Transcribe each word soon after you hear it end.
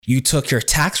You took your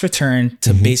tax return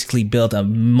to basically build a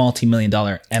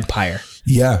multi-million-dollar empire.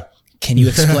 Yeah. Can you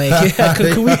explain?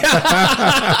 Can we?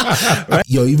 Right?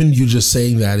 Yo, even you just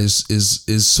saying that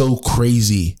is so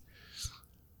crazy,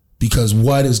 because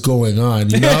what is going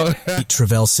on, you know?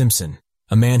 Trivelle Simpson,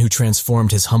 a man who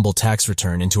transformed his humble tax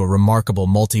return into a remarkable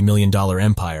multi-million-dollar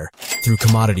empire through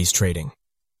commodities trading.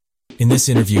 In this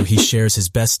interview, he shares his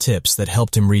best tips that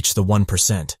helped him reach the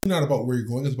 1%. It's not about where you're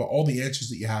going, it's about all the answers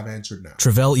that you have answered now.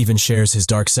 Trivelle even shares his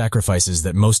dark sacrifices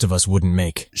that most of us wouldn't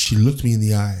make. She looked me in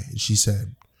the eye and she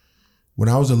said, when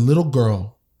I was a little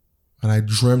girl and I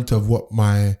dreamt of what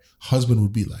my husband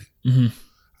would be like,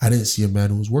 I didn't see a man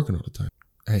who was working all the time.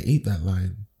 I ate that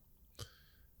line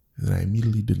and then I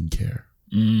immediately didn't care.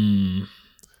 And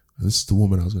this is the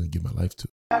woman I was going to give my life to.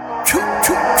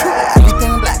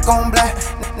 Everything black on black.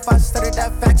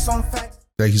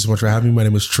 Thank you so much for having me. My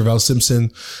name is Trivelle Simpson.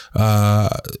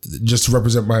 Just to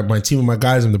represent my team and my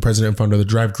guys, I'm the president and founder of the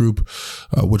Drive Group,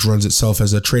 which runs itself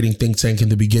as a trading think tank in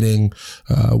the beginning.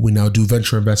 We now do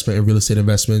venture investment and real estate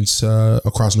investments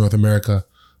across North America.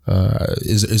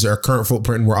 Is our current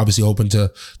footprint, and we're obviously hoping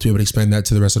to be able to expand that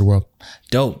to the rest of the world.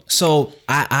 Dope. So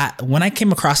I when I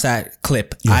came across that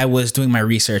clip, I was doing my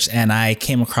research and I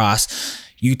came across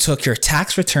you took your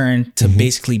tax return to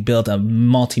basically build a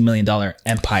multi-million-dollar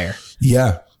empire.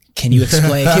 Yeah. Can you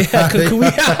explain? Can we?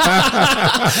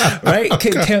 Right?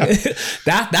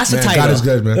 That's the title. God is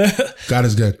good, man. God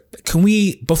is good. Can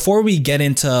we, before we get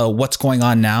into what's going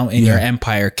on now in your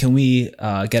empire, can we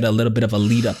get a little bit of a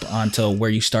lead up onto where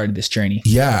you started this journey?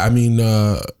 Yeah, I mean,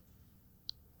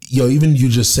 yo, even you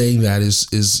just saying that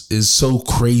is so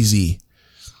crazy,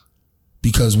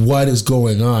 because what is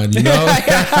going on, you know?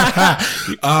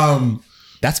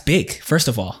 That's big, first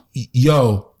of all.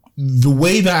 Yo, the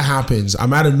way that happens,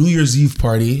 I'm at a New Year's Eve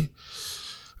party.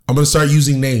 I'm going to start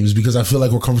using names because I feel like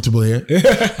we're comfortable here.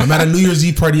 I'm at a New Year's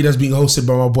Eve party that's being hosted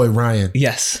by my boy, Ryan.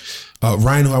 Yes.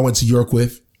 Ryan, who I went to York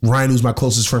with. Ryan, who's my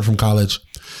closest friend from college.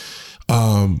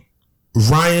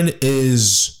 Ryan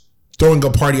is throwing a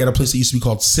party at a place that used to be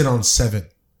called Sit on 7. I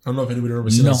don't know if anybody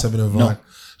remembers Sit on 7 in Vaughn.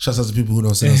 Shouts out to people who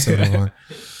know Sit on 7 in Vaughn.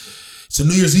 It's a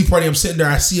New Year's Eve party. I'm sitting there.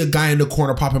 I see a guy in the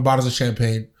corner popping bottles of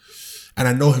champagne. And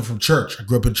I know him from church. I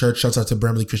grew up in church. Shouts out to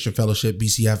Bramley Christian Fellowship,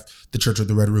 BCF, the church with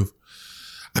the red roof.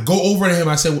 I go over to him.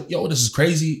 I say, yo, this is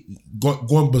crazy.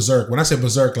 Going berserk. When I say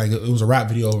berserk, like it was a rap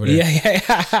video over there. Yeah.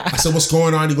 I said, what's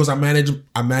going on? He goes, I manage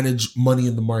money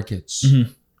in the markets.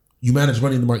 You manage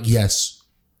money in the market? Yes.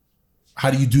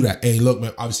 How do you do that? Hey, look,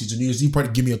 man, obviously it's a New Year's Eve party.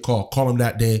 Give me a call. Call him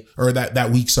that day or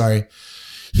that week. Sorry.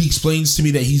 He explains to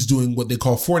me that he's doing what they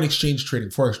call forex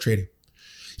trading.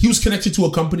 He was connected to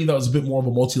a company that was a bit more of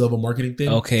a multi-level marketing thing.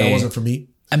 Okay. That wasn't for me.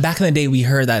 And back in the day, we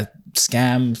heard that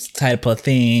scam type of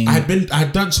thing. I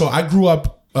grew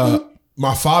up,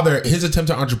 my father, his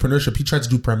attempt at entrepreneurship, he tried to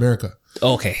do Primerica.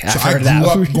 Okay. I grew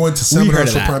up going to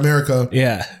seminars for Primerica.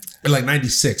 Yeah. In like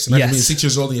 96. And I mean, 6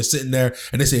 years old and you're sitting there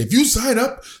and they say, if you sign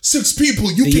up 6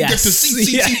 people, you can get to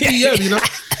CCTPM, you know?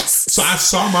 So I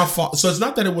saw my father. So it's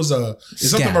not that it was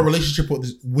it's not that my relationship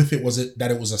with it was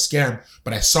that it was a scam,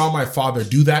 but I saw my father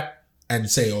do that and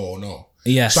say, oh no.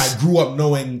 Yes. So I grew up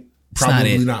knowing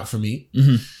probably not for me.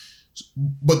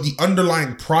 But the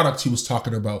underlying product he was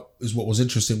talking about is what was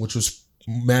interesting, which was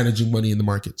managing money in the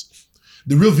markets.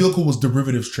 The real vehicle was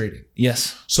derivatives trading.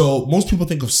 Yes. So most people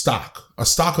think of stock. A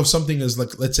stock of something is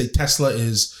like, let's say Tesla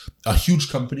is a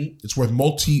huge company. It's worth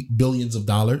multi-billions of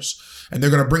dollars. And they're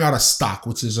going to bring out a stock,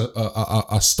 which is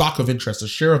a stock of interest, a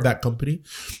share of that company.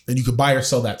 And you could buy or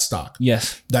sell that stock.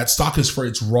 Yes. That stock is for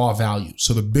its raw value.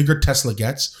 So the bigger Tesla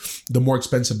gets, the more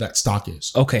expensive that stock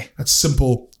is. Okay. That's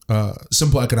simple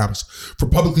economics. For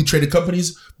publicly traded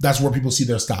companies, that's where people see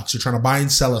their stocks. You're trying to buy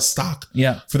and sell a stock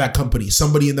for that company.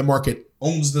 Somebody in the market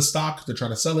owns the stock. They're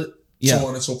trying to sell it, so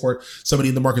on and so forth. Somebody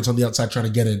in the market's on the outside trying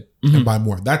to get in and buy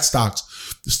more. That's stocks.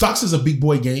 Stocks is a big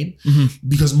boy game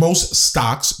because most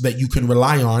stocks that you can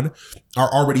rely on are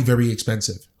already very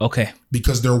expensive. Okay.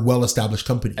 Because they're well-established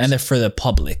companies. And they're for the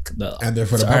public.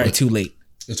 It's already too late.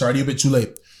 It's already a bit too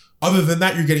late. Other than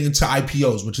that, you're getting into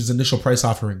IPOs, which is initial price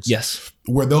offerings. Yes.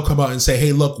 Where they'll come out and say,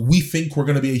 hey, look, we think we're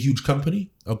going to be a huge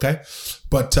company. Okay.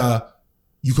 But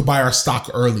you could buy our stock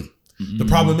early. The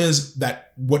problem is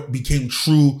that what became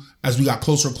true as we got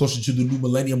closer and closer to the new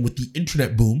millennium with the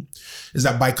internet boom is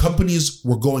that by companies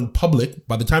were going public,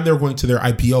 by the time they were going to their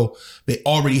IPO, they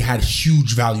already had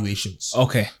huge valuations.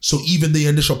 Okay. So even the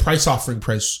initial price offering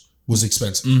price was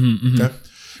expensive. Okay.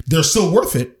 They're still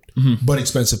worth it. But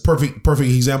expensive. Perfect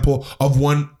example of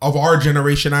one of our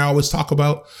generation I always talk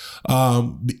about.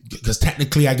 Because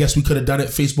technically, I guess we could have done it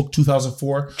Facebook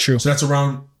 2004. True. So that's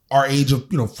around our age of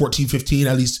 14, 15,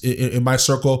 at least in my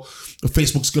circle,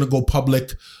 Facebook's going to go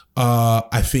public.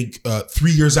 I think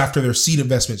 3 years after their seed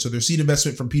investment. So their seed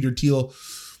investment from Peter Thiel,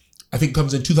 I think,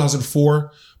 comes in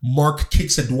 2004. Mark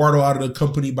kicks Eduardo out of the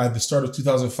company by the start of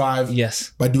 2005.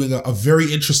 Yes. By doing a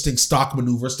very interesting stock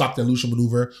dilution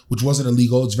maneuver, which wasn't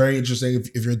illegal. It's very interesting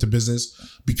if you're into business.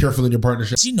 Be careful in your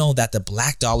partnership. Did you know that the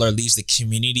black dollar leaves the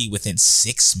community within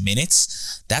 6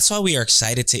 minutes? That's why we are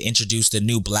excited to introduce the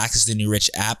new Black is the New Rich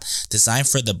app designed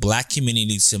for the black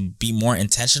community to be more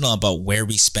intentional about where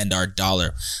we spend our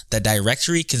dollar. The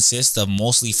directory consists of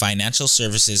mostly financial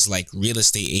services like real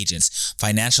estate agents,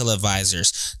 financial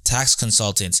advisors, tax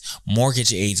consultants,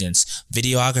 mortgage agents,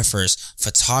 videographers,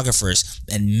 photographers,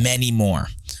 and many more.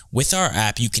 With our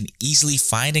app, you can easily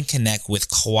find and connect with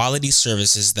quality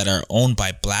services that are owned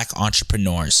by black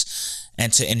entrepreneurs.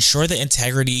 And to ensure the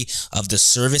integrity of the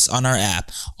service on our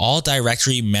app, all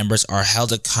directory members are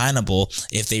held accountable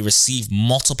if they receive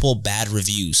multiple bad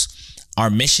reviews. Our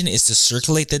mission is to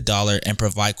circulate the dollar and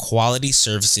provide quality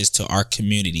services to our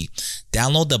community.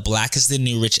 Download the Black is the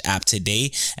New Rich app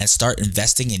today and start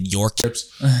investing in your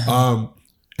trips. And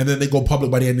then they go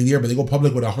public by the end of the year, but they go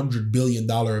public with $100 billion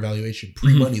evaluation,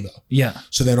 pre-money though. Yeah.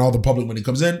 So then all the public money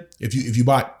comes in. If you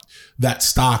bought that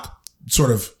stock,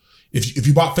 sort of, if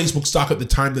you bought Facebook stock at the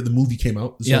time that the movie came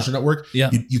out, The Social Network,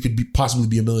 you could possibly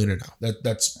be a millionaire now.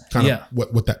 That's kind of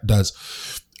what that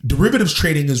does. Derivatives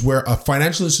trading is where a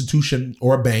financial institution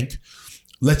or a bank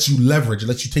lets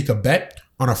you take a bet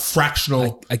on a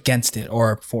fractional against it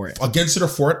or for it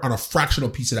on a fractional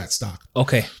piece of that stock.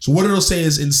 Okay. So what it'll say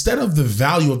is, instead of the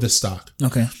value of the stock,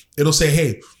 it'll say,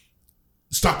 hey,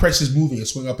 stock price is moving,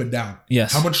 it's going up and down.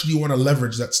 Yes. How much do you want to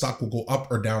leverage that stock will go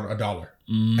up or down $1?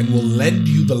 And we'll lend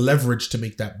you the leverage to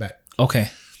make that bet. Okay.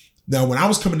 Now, when I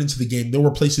was coming into the game, there were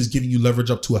places giving you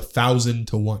leverage up to 1,000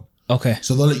 to 1. Okay.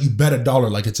 So they'll let you bet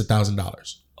 $1 like it's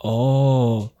 $1,000.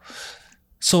 Oh.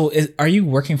 So are you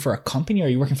working for a company or are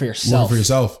you working for yourself? Working for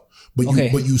yourself. But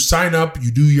you sign up,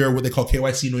 you do your what they call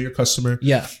KYC, know your customer.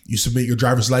 Yeah. You submit your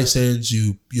driver's license,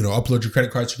 you upload your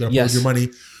credit cards, you can upload your money.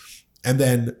 And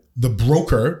then the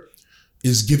broker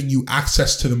is giving you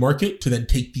access to the market to then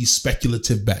take these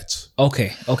speculative bets.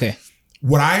 Okay.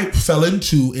 What I fell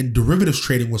into in derivatives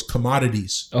trading was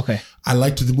commodities. Okay. I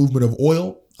liked the movement of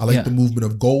oil. I like the movement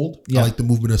of gold. I like the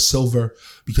movement of silver,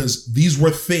 because these were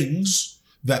things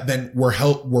that then were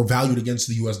valued against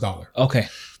the US dollar. Okay.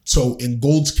 So in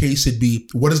gold's case, it'd be,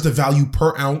 what is the value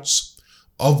per ounce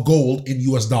of gold in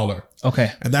US dollar?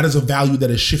 Okay. And that is a value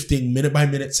that is shifting minute by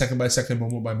minute, second by second,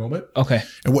 moment by moment. Okay.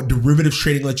 And what derivatives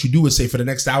trading lets you do is say, for the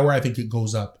next hour, I think it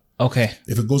goes up. Okay.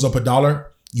 If it goes up $1,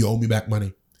 you owe me back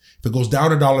money. If it goes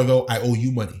down $1 though, I owe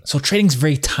you money. So trading's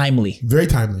very timely. Very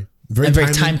timely. Very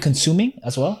time consuming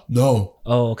as well? No.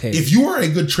 Oh, okay. If you are a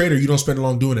good trader, you don't spend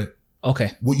long doing it.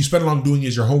 Okay. What you spend long doing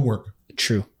is your homework.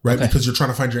 True. Right? Okay. Because you're trying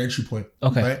to find your entry point.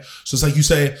 Okay. Right? So it's like you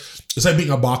say, it's like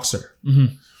being a boxer.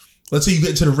 Mm-hmm. Let's say you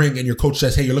get into the ring and your coach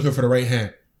says, hey, you're looking for the right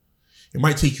hand. It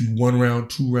might take you 1 round,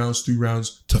 2 rounds, 3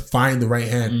 rounds to find the right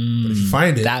hand. But if you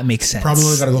find it, that makes sense. Probably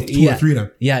only got to go 2 or 3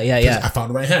 then. Yeah. I found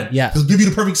the right hand. Yeah. He'll give you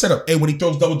the perfect setup. Hey, when he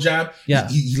throws double jab,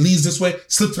 he leans this way,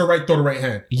 slip to the right, throw the right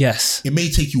hand. Yes. It may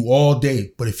take you all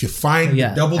day, but if you find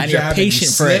the double and jab you're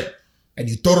patient and you slip and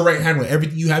you throw the right hand with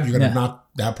everything you have, you're going to knock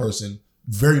that person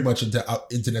very much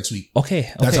into next week. Okay.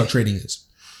 That's how trading is.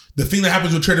 The thing that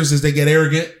happens with traders is they get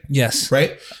arrogant. Yes.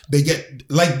 Right? They get,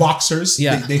 like boxers,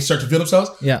 they start to feel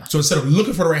themselves. Yeah. So instead of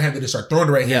looking for the right hand, they just start throwing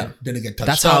the right hand. Then they get touched.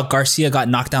 That's how Garcia got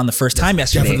knocked down the first time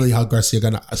yesterday. Definitely how Garcia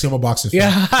got knocked. I see, I'm a boxing fan.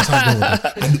 Yeah. That's how I'm doing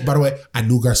with it. By the way, I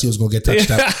knew Garcia was going to get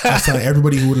touched up. I was telling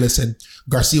everybody who would listen,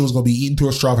 Garcia was going to be eaten through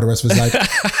a straw for the rest of his life.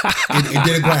 It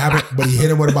didn't quite happen, but he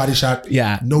hit him with a body shot.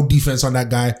 Yeah. No defense on that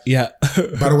guy. Yeah.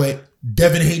 By the way,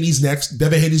 Devin Haney's next.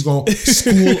 Devin Haney's going to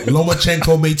school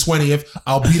Lomachenko May 20th.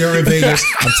 I'll be there in Vegas.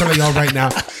 I'm telling y'all right now.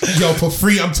 Yo, for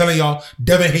free, I'm telling y'all,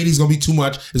 Devin Haney's going to be too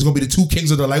much. It's going to be the 2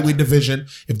 kings of the lightweight division.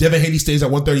 If Devin Haney stays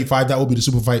at 135, that will be the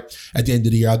super fight at the end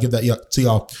of the year. I'll give that to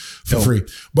y'all for free.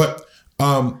 But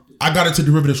I got into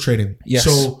derivatives trading. Yes.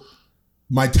 So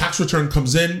my tax return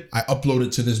comes in. I upload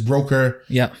it to this broker.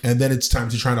 Yeah. And then it's time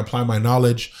to try and apply my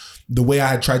knowledge. The way I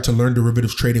had tried to learn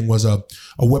derivatives trading was a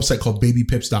website called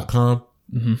babypips.com.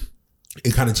 Mm-hmm.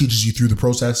 It kind of teaches you through the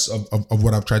process of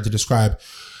what I've tried to describe.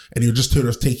 And you're just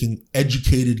taking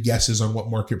educated guesses on what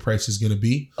market price is going to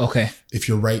be. Okay. If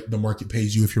you're right, the market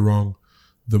pays you. If you're wrong,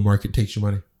 the market takes your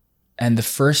money. And the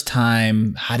first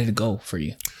time, how did it go for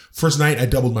you? First night, I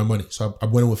doubled my money. So I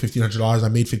went in with $1,500. I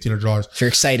made $1,500. So you're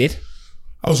excited?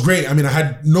 I was great. I mean, I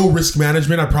had no risk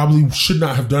management. I probably should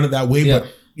not have done it that way, but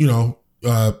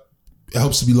it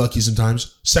helps to be lucky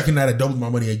sometimes. Second night, I doubled my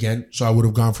money again. So I would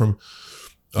have gone from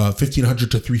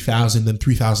 1,500 to 3,000, then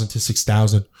 3,000 to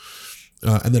 6,000.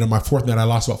 And then on my fourth night, I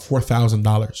lost about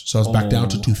 $4,000. So I was back down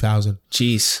to 2,000.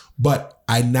 Jeez. But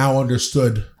I now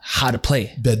understood how to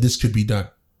play, that this could be done.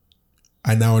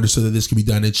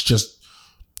 It's just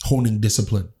honing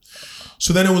discipline.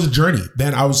 So then it was a journey.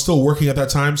 Then I was still working at that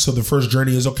time. So the first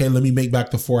journey is, okay, let me make back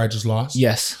the 4 I just lost.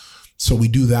 Yes. So we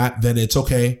do that. Then it's,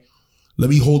 okay, let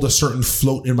me hold a certain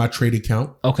float in my trade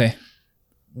account. Okay.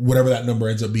 Whatever that number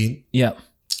ends up being. Yeah.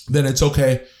 Then it's,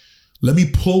 okay, let me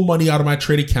pull money out of my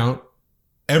trade account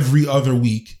every other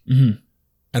week. Mm-hmm.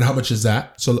 And how much is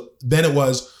that? So then it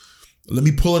was, let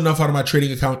me pull enough out of my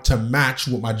trading account to match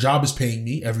what my job is paying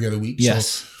me every other week. Yes.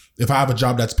 So if I have a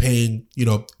job that's paying,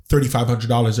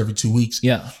 $3,500 every 2 weeks.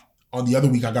 Yeah. On the other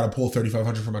week, I got to pull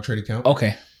 $3,500 from my trade account.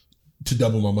 Okay. To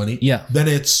double my money. Yeah. Then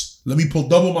it's, let me pull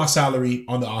double my salary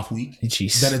on the off week.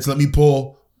 Jeez. Then it's, let me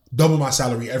pull double my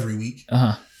salary every week.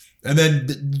 Uh-huh. And then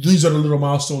these are the little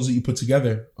milestones that you put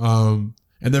together. And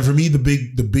then for me, the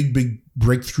big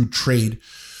breakthrough trade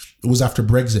was after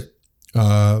Brexit.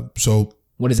 So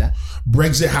what is that?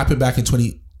 Brexit happened back in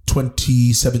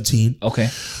 2017. Okay.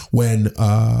 When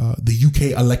the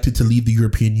UK elected to leave the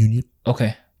European Union.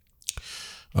 Okay.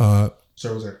 Sorry,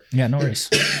 what was that? Yeah, no worries.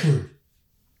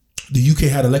 The UK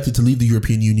had elected to leave the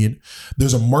European Union.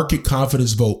 There's a market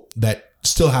confidence vote that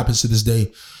still happens to this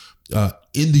day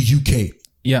in the UK.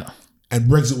 Yeah. And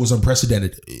Brexit was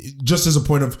unprecedented. Just as a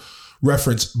point of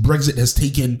reference, Brexit has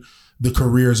taken the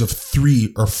careers of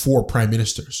 3 or 4 prime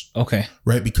ministers. Okay.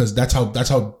 Right? Because that's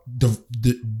how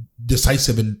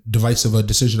decisive and divisive a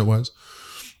decision it was.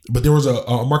 But there was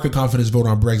a market confidence vote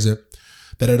on Brexit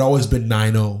that had always been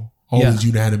 9-0, always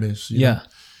unanimous. You know?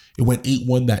 It went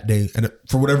 8-1 that day. And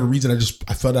for whatever reason,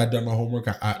 I felt I'd done my homework.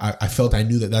 I felt I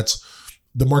knew that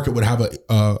the market would have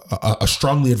a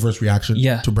strongly adverse reaction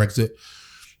to Brexit.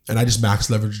 And I just max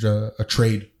leveraged a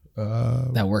trade.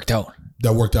 That worked out.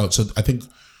 So I think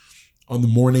on the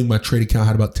morning, my trade account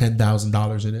had about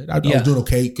 $10,000 in it. I was doing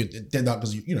okay. $10,000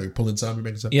 because you're pulling some, you're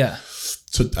making some. Yeah.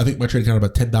 So I think my trade account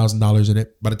had about $10,000 in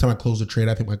it. By the time I closed the trade,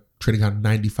 I think my trade account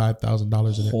had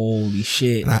 $95,000 in it. Holy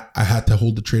shit! And I had to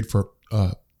hold the trade for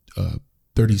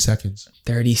 30 seconds.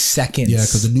 30 seconds. Yeah,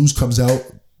 because the news comes out,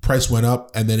 price went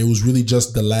up, and then it was really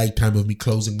just the lag time of me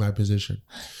closing my position.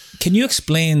 Can you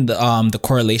explain the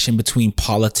correlation between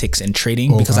politics and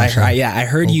trading? Because I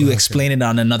heard you explain it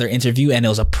on another interview, and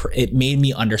it made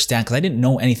me understand because I didn't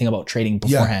know anything about trading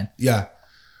beforehand. Yeah.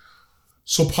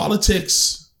 So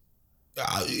politics,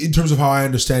 in terms of how I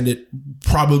understand it,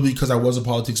 probably because I was a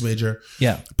politics major.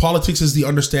 Yeah. Politics is the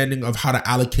understanding of how to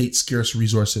allocate scarce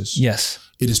resources. Yes.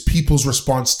 It is people's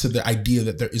response to the idea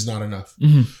that there is not enough.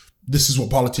 Mm-hmm. This is what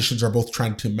politicians are both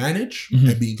trying to manage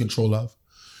and be in control of.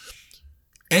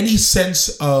 Any sense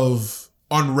of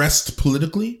unrest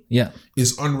politically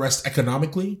is unrest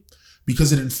economically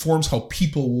because it informs how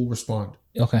people will respond.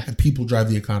 Okay. And people drive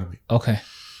the economy. Okay.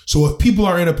 So if people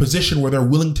are in a position where they're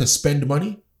willing to spend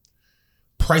money,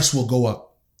 price will go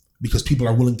up because people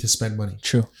are willing to spend money.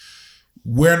 True.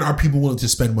 When are people willing to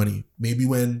spend money? Maybe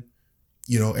when,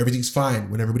 everything's fine,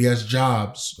 when everybody has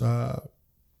jobs,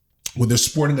 when there's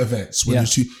sporting events, when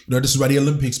there's, this is why the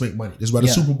Olympics make money. This is why the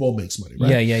Super Bowl makes money,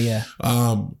 right? Yeah.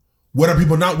 When are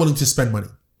people not willing to spend money?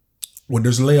 When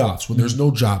there's layoffs, when there's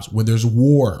no jobs, when there's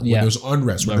war, when there's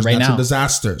unrest, when there's natural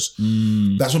disasters.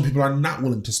 That's when people are not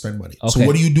willing to spend money. Okay. So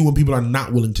what do you do when people are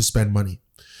not willing to spend money?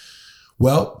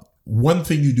 Well, one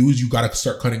thing you do is you got to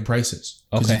start cutting prices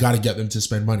because you got to get them to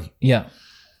spend money. Yeah.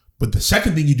 But the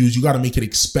second thing you do is you got to make it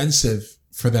expensive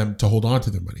for them to hold on to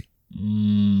their money.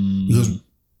 Because,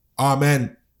 oh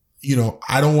man,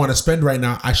 I don't want to spend right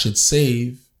now. I should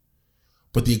save.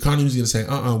 But the economy is going to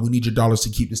say, we need your dollars to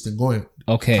keep this thing going.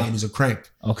 Okay. The economy's a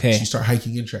crank. Okay. So you start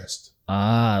hiking interest.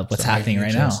 What's happening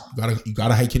right now? You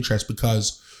gotta hike interest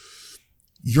because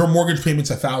your mortgage payment's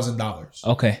 $1,000.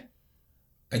 Okay.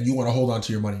 And you want to hold on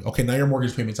to your money. Okay, now your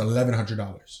mortgage payment's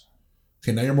 $1,100.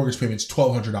 Okay, now your mortgage payment's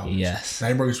 $1,200. Yes. Now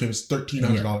your mortgage payment's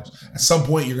 $1,300. Yeah. At some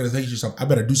point, you're going to think to yourself, I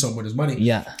better do something with this money.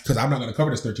 Yeah. Because I'm not going to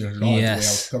cover this $1,300 the way I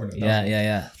was covering it.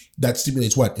 Yeah. That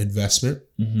stimulates what? Investment.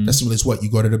 Mm-hmm. That stimulates what? You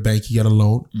go to the bank, you get a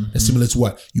loan. Mm-hmm. That stimulates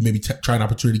what? You maybe try an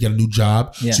opportunity to get a new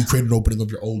job. Yeah. So you create an opening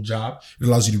of your old job. It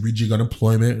allows you to rejig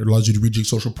unemployment. It allows you to rejig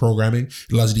social programming.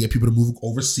 It allows you to get people to move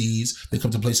overseas. They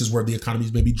come to places where the economy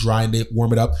is maybe dry and they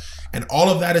warm it up. And all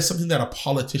of that is something that a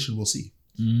politician will see.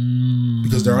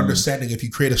 Because they're understanding if you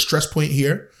create a stress point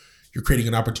here, you're creating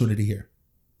an opportunity here.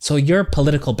 So your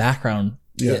political background,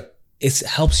 it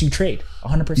helps you trade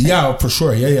 100%. Yeah, for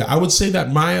sure. Yeah. I would say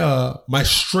that my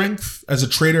strength as a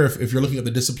trader, if you're looking at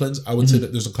the disciplines, I would say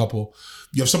that there's a couple.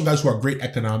 You have some guys who are great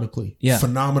economically,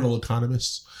 phenomenal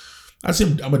economists. I'd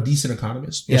say I'm a decent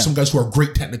economist. You have some guys who are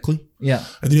great technically. Yeah.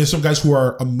 And then you have some guys who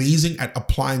are amazing at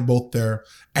applying both their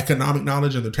economic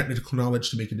knowledge and their technical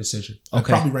knowledge to make a decision. I'd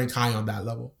probably rank high on that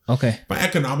level. Okay. If my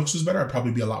economics was better, I'd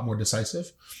probably be a lot more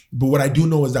decisive. But what I do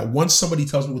know is that once somebody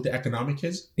tells me what the economic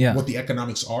is, what the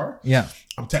economics are,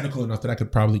 I'm technical enough that I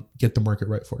could probably get the market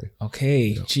right for you.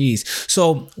 Okay. Geez.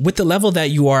 So with the level that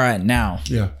you are at now,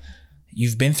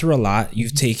 you've been through a lot.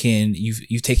 You've taken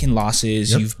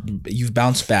losses. You've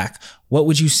bounced back. What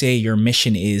would you say your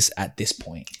mission is at this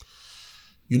point?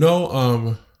 You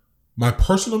know, my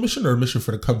personal mission or a mission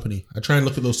for the company? I try and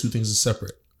look at those two things as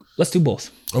separate. Let's do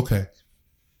both. Okay.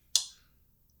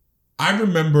 I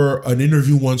remember an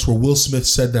interview once where Will Smith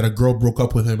said that a girl broke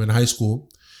up with him in high school,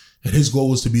 and his goal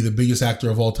was to be the biggest actor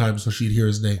of all time, so she'd hear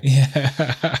his name.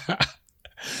 Yeah.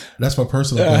 That's my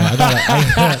personal goal.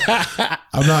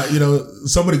 I'm not, you know,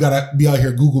 somebody got to be out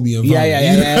here Google me and find me.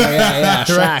 Yeah.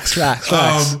 Facts.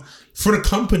 For the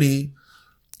company,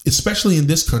 especially in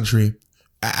this country,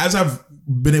 as I've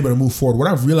been able to move forward, what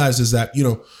I've realized is that, you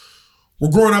know,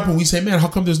 we're growing up and we say, man, how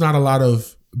come there's not a lot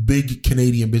of big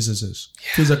Canadian businesses?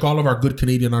 Feels like all of our good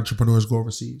Canadian entrepreneurs go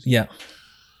overseas. Yeah.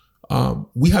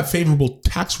 We have favorable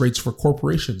tax rates for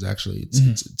corporations, actually.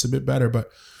 It's a bit better,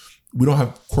 but we don't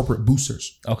have corporate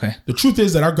boosters. Okay. The truth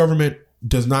is that our government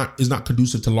is not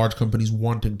conducive to large companies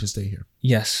wanting to stay here.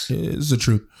 Yes. It's the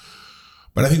truth.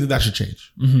 But I think that should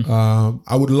change.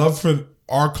 I would love for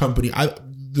our company,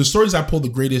 the stories I pull the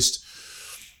greatest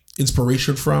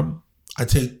inspiration from, I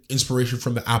take inspiration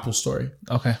from the Apple story.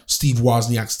 Okay. Steve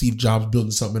Wozniak, Steve Jobs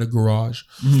building something in a garage.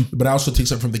 But I also take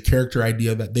something from the character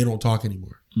idea that they don't talk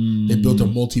anymore. They built a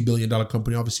multi-billion-dollar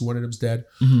company. Obviously, one of them's dead.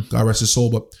 God rest his soul.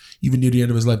 But even near the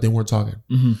end of his life, they weren't talking.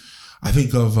 I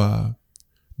think of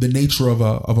the nature of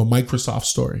a Microsoft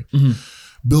story.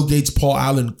 Bill Gates, Paul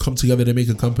Allen come together to make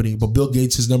a company. But Bill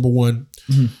Gates, his number one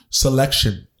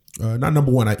selection, not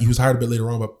number one, he was hired a bit later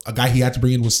on, but a guy he had to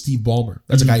bring in was Steve Ballmer.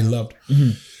 That's a guy he loved.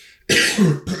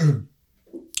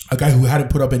 A guy who hadn't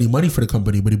put up any money for the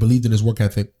company, but he believed in his work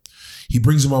ethic. He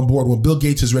brings him on board when Bill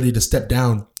Gates is ready to step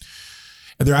down.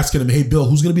 And they're asking him, hey, Bill,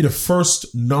 who's going to be the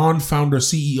first non-founder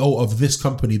CEO of this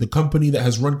company, the company that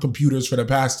has run computers for the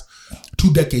past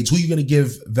 2 decades? Who are you going to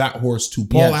give that horse to?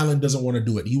 Paul Allen doesn't want to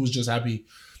do it. He was just happy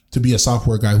to be a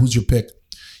software guy. Who's your pick?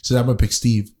 He said, I'm going to pick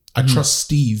Steve. I trust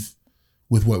Steve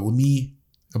with what me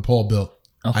and Paul built.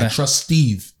 Okay. I trust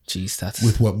Steve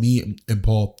with what me and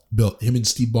Paul built. Him and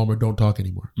Steve Ballmer don't talk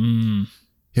anymore.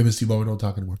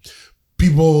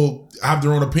 People have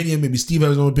their own opinion. Maybe Steve has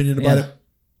his own opinion about it.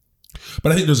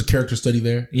 But I think there's a character study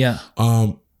there. Yeah.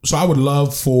 So I would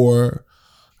love for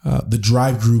the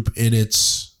Drive Group in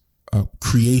its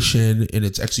creation, in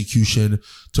its execution,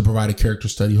 to provide a character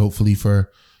study, hopefully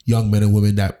for young men and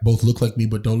women that both look like me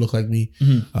but don't look like me.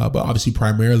 But obviously,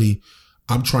 primarily,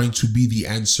 I'm trying to be the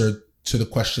answer to the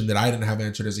question that I didn't have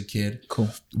answered as a kid. Cool.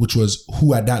 Which was,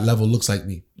 who at that level looks like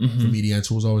me? For me, the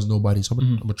answer was always nobody. So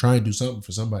I'm gonna try and do something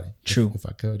for somebody. True. If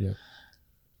I could, yeah.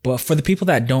 But for the people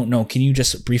that don't know, can you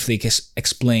just briefly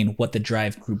explain what the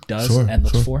Drive Group does and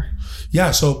looks for? Yeah.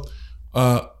 So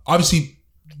obviously,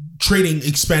 trading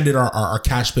expanded our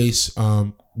cash base,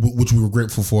 which we were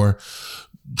grateful for.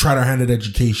 Tried our hand at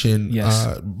education,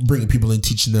 bringing people in,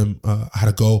 teaching them how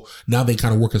to go. Now they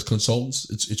kind of work as consultants.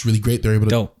 It's really great. They're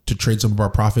able to trade some of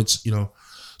our profits. You know,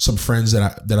 some friends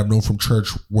that I've known from church,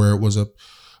 where it was a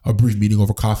brief meeting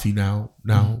over coffee. Now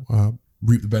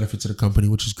reap the benefits of the company,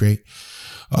 which is great.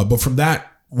 But from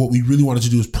that, what we really wanted to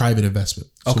do is private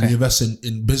investment. So we invest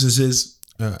in businesses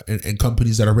and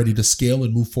companies that are ready to scale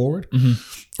and move forward,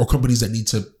 or companies that need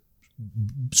to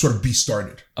sort of be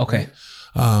started. Okay.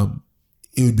 Right?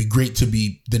 It would be great to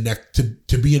be the next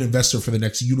to be an investor for the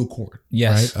next unicorn.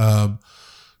 Yes. Right.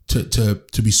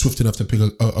 To be swift enough to pick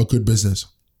a good business,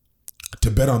 to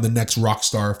bet on the next rock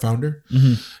star founder,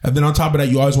 and then on top of that,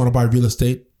 you always want to buy real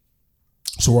estate.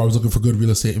 So we're always looking for good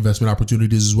real estate investment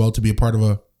opportunities as well, to be a part of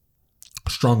a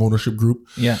strong ownership group.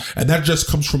 Yeah. And that just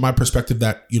comes from my perspective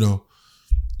that, you know,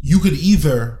 you could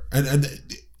either, and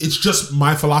it's just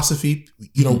my philosophy,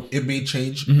 you know, it may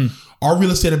change. Our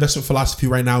real estate investment philosophy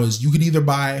right now is you could either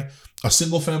buy a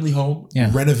single family home,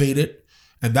 renovate it,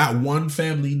 and that one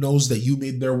family knows that you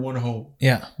made their one home.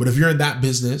 Yeah. But if you're in that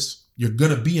business, you're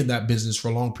going to be in that business for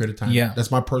a long period of time. Yeah.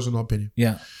 That's my personal opinion.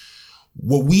 Yeah.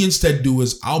 What we instead do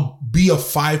is I'll be a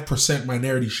 5%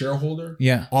 minority shareholder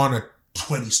on a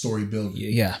 20-story building.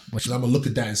 Yeah. Which I'm going to look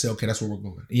at that and say, okay, that's where we're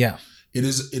going. Yeah. It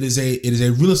is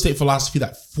a real estate philosophy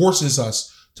that forces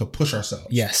us to push ourselves.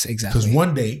 Yes, exactly. Because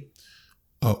one day,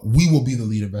 we will be the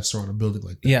lead investor on a building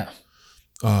like that.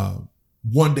 Yeah.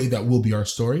 One day that will be our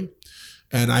story.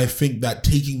 And I think that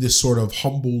taking this sort of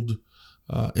humbled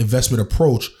investment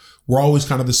approach, we're always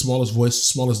kind of the smallest voice,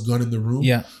 smallest gun in the room.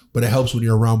 Yeah. But it helps when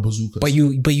you're around bazookas. But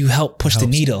you help push the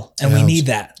needle, and we need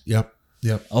that. Yep.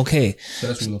 Okay. So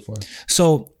that's what we look for.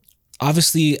 So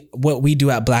obviously what we do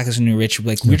at Black is the New Rich,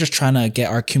 like we're just trying to get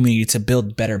our community to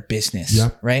build better business.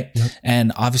 Right.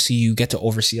 And obviously you get to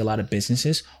oversee a lot of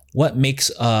businesses. What makes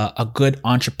a good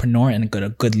entrepreneur and a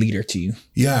good leader to you?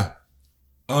 Yeah.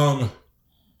 What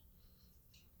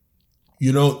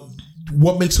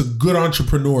makes a good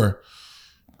entrepreneur?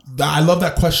 I love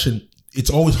that question. It's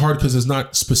always hard because it's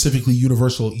not specifically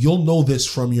universal. You'll know this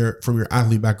from your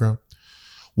athlete background.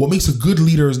 What makes a good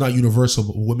leader is not universal,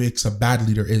 but what makes a bad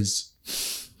leader is.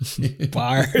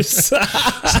 Bars.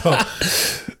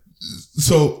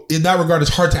 So in that regard,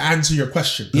 it's hard to answer your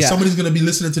question. Somebody's going to be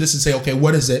listening to this and say, okay,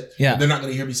 what is it? Yeah. They're not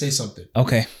going to hear me say something.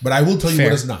 Okay. But I will tell you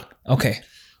what it's not. Okay.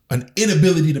 An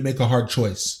inability to make a hard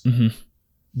choice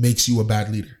makes you a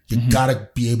bad leader. You got to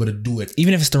be able to do it.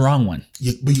 Even if it's the wrong one.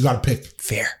 But you got to pick.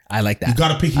 Fair. I like that. You got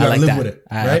to pick. You got to live with it.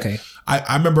 Right? Okay.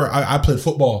 I remember I played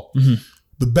football.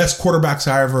 The best quarterbacks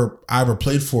I ever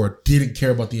played for didn't care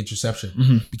about the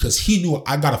interception because he knew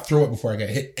I got to throw it before I get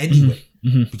hit anyway.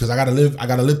 Because I got to live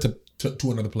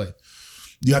to another play.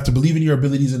 You have to believe in your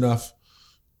abilities enough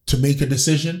to make a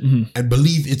decision and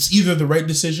believe it's either the right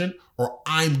decision or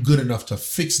I'm good enough to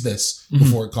fix this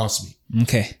before it costs me.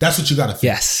 Okay. That's what you got to think.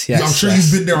 Yes. I'm sure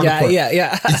you've been there on the court.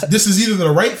 Yeah. This is either the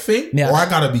right thing or I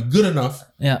got to be good enough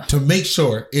to make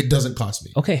sure it doesn't cost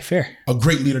me. Okay, fair. A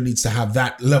great leader needs to have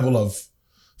that level of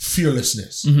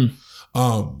fearlessness.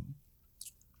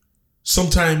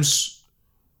 Sometimes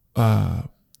a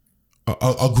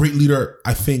great leader,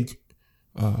 I think,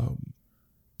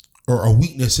 or a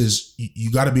weakness is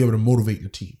you got to be able to motivate your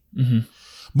team.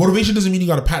 Motivation doesn't mean you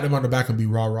got to pat them on the back and be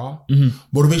rah-rah.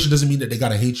 Motivation doesn't mean that they got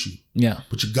to hate you. Yeah.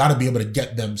 But you got to be able to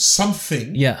get them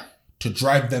something to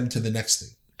drive them to the next thing.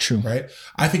 True. Right?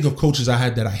 I think of coaches I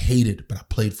had that I hated, but I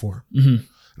played for them.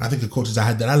 And I think of coaches I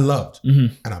had that I loved,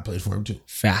 and I played for them too.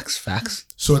 Facts.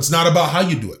 So it's not about how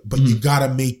you do it, but you got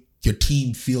to make your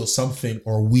team feel something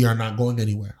or we are not going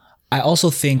anywhere. I also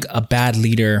think a bad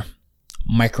leader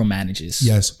micromanages.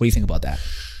 Yes. What do you think about that?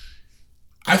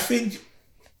 I think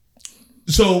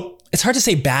so. It's hard to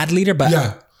say bad leader,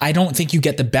 but I don't think you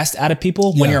get the best out of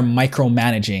people when you're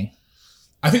micromanaging.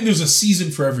 I think there's a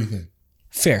season for everything.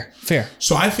 Fair.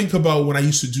 So I think about when I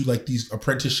used to do like these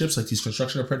apprenticeships, like these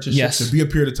construction apprenticeships. There'd be a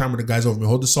period of time where the guys over me,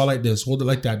 hold the saw like this, hold it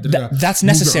like that. That's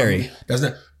necessary.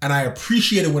 And I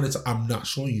appreciate it when it's, I'm not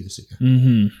showing you this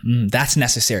again. That's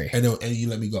necessary. And you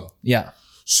let me go. Yeah.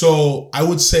 So I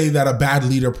would say that a bad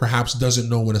leader perhaps doesn't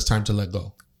know when it's time to let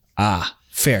go.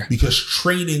 Fair. Because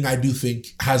training, I do think,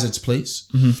 has its place.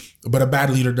 But a bad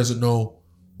leader doesn't know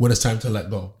when it's time to let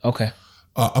go. Okay.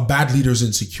 A bad leader is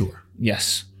insecure.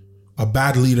 Yes. A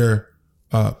bad leader,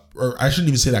 or I shouldn't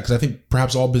even say that because I think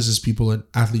perhaps all business people and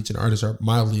athletes and artists are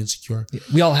mildly insecure.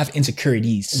 We all have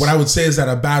insecurities. What I would say is that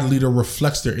a bad leader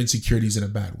reflects their insecurities in a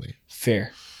bad way.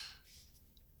 Fair.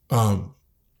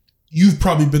 You've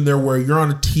probably been there where you're on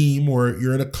a team or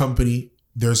you're in a company.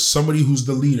 There's somebody who's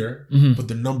the leader, but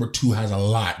the number two has a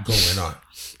lot going on.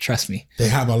 Trust me. They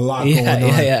have a lot going on.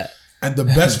 Yeah. And the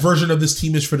best version of this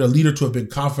team is for the leader to have been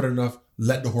confident enough,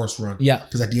 let the horse run. Yeah.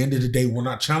 Because at the end of the day, we're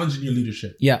not challenging your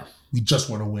leadership. Yeah. We just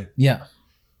want to win. Yeah.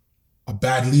 A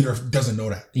bad leader doesn't know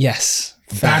that. Yes.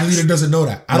 A bad leader doesn't know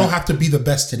that. I don't have to be the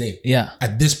best today. Yeah.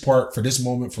 At this part, for this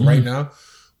moment, for right now,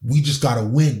 we just got to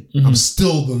win. I'm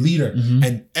still the leader.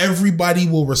 And everybody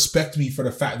will respect me for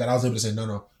the fact that I was able to say,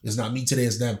 no, it's not me today,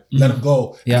 it's them. Let them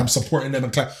go. Yeah. And I'm supporting them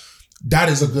and clap. That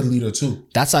is a good leader too.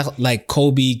 That's like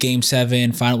Kobe Game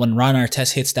 7 final when Ron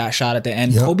Artest hits that shot at the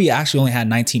end. Yep. Kobe actually only had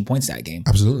 19 points that game.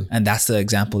 Absolutely. And that's the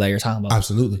example that you're talking about.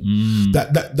 Absolutely.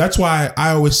 That's why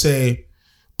I always say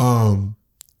that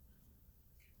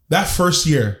first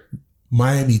year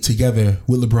Miami together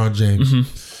with LeBron James.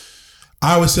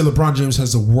 I always say LeBron James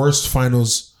has the worst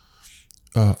finals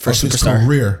for his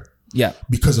career. Yeah.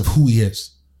 Because of who he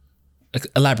is.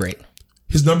 Elaborate.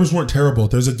 His numbers weren't terrible.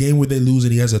 There's a game where they lose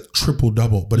and he has a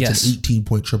triple-double, but it's an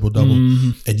 18-point triple-double.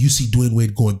 And you see Dwayne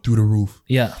Wade going through the roof.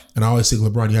 Yeah. And I always say,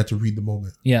 LeBron, you have to read the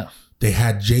moment. Yeah. They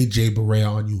had JJ Barea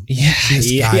on you. Yeah.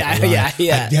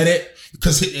 I get it.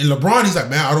 Because in LeBron, he's like,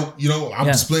 man, I don't, I'm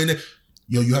displaying it.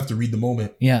 Yo, you have to read the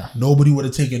moment. Yeah. Nobody would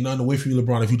have taken none away from you,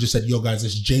 LeBron, if you just said, yo, guys,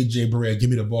 it's JJ Barea. Give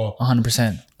me the ball.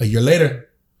 100%. A year later,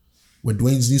 when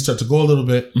Dwayne's knees start to go a little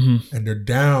bit and they're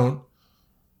down,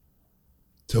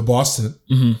 to Boston.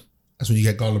 Mm-hmm. That's when you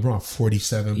get God LeBron,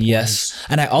 47 yes. points.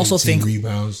 And I also think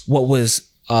rebounds. What was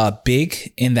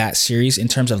big in that series in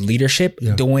terms of leadership,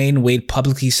 Dwayne Wade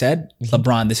publicly said,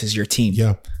 LeBron, this is your team.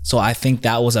 Yeah. So I think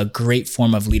that was a great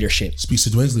form of leadership. Speaks to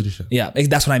Dwayne's leadership. Yeah,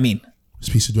 that's what I mean.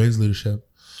 Speaks to Dwayne's leadership.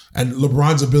 And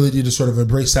LeBron's ability to sort of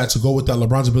embrace that, to go with that,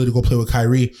 LeBron's ability to go play with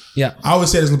Kyrie. Yeah. I always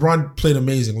say this, LeBron played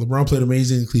amazing. LeBron played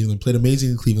amazing in Cleveland, played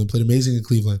amazing in Cleveland, played amazing in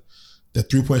Cleveland. The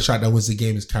 3-point shot that wins the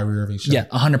game is Kyrie Irving's shot. Yeah,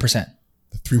 100%.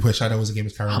 The 3-point shot that wins the game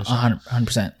is Kyrie Irving's shot.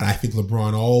 100%. And I think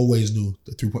LeBron always knew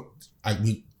the 3-point.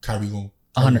 Kyrie going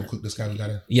to cook this guy.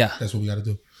 That's what we got to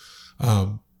do.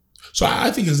 So I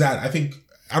think is that.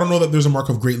 I don't know that there's a mark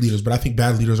of great leaders, but I think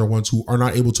bad leaders are ones who are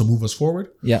not able to move us forward.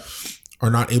 Yeah. Are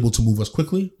not able to move us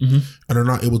quickly, and are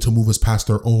not able to move us past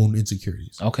their own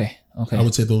insecurities. Okay. I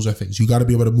would say those are things. You got to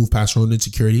be able to move past your own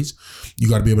insecurities. You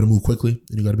got to be able to move quickly,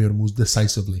 and you got to be able to move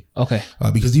decisively. Okay.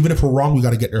 Because even if we're wrong, we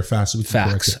got to get there fast. So we can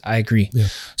correct it. I agree. Yeah.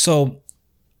 So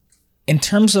in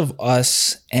terms of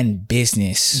us and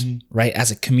business, right,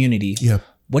 as a community,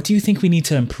 what do you think we need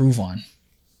to improve on?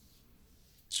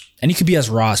 And you could be as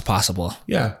raw as possible.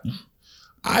 Yeah.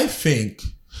 I think...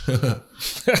 I'm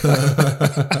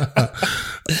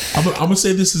gonna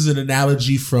say this is an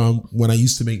analogy from when I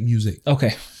used to make music.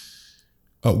 Okay.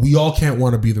 We all can't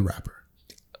want to be the rapper.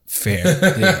 Fair.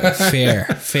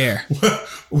 Yeah, fair.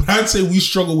 What I'd say we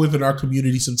struggle with in our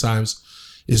community sometimes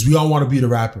is we all want to be the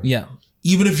rapper. Yeah.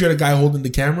 Even if you're the guy holding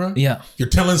the camera. Yeah. You're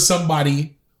telling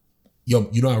somebody, yo,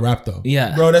 you know how to rap though.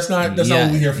 Yeah. Bro, that's not what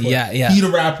we're here for. Yeah. Be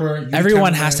the rapper.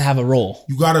 Everyone has to have a role.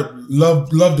 You gotta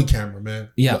love the camera, man.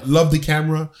 Yeah. Love the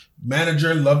camera.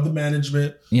 Manager, love the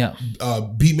management. Yeah.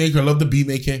 Beat maker, love the beat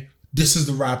making. This is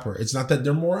the rapper. It's not that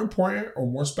they're more important or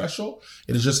more special.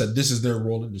 It is just that this is their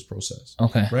role in this process.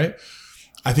 Okay. Right?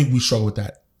 I think we struggle with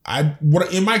that.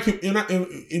 In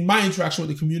my interaction with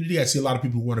the community, I see a lot of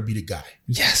people who want to be the guy.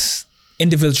 Yes.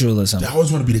 Individualism. They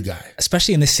always want to be the guy.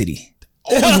 Especially in this city.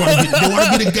 They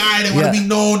want to be the guy. They want to be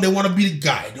known. They want to be the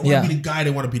guy. They want to be the guy. They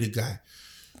want to be the guy.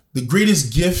 The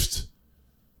greatest gift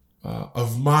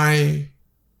of my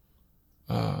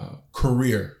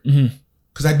career,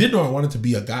 because I did know I wanted to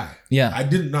be a guy. Yeah, I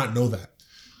did not know that,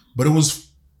 but it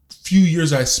was few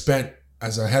years I spent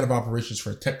as a head of operations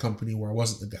for a tech company where I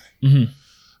wasn't the guy.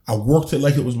 I worked it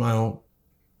like it was my own.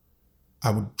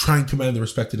 I would try and command the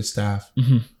respect of the staff.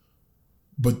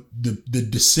 But the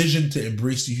decision to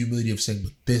embrace the humility of saying,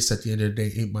 but this at the end of the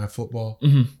day ain't my football,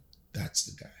 that's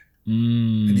the guy.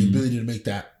 And the ability to make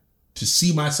that, to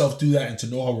see myself do that and to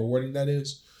know how rewarding that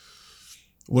is,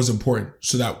 was important.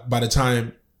 So that by the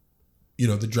time,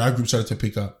 the drive group started to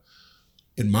pick up,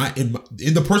 in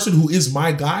the person who is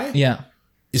my guy,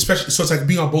 especially, so it's like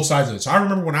being on both sides of it. So I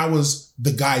remember when I was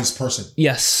the guy's person.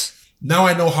 Yes. Now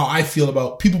I know how I feel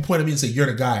about people point at me and say, you're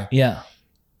the guy. Yeah.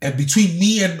 And between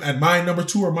me and my number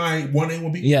 2 or my 1A,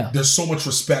 1B, there's so much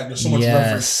respect. There's so much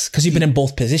reverence. Because you've been in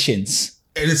both positions.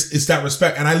 And it's that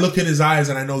respect. And I look in his eyes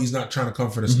and I know he's not trying to come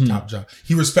for this top job.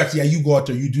 He respects, you go out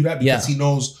there, you do that because he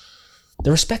knows the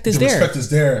respect is there. The respect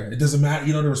is there. It doesn't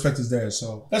matter. The respect is there.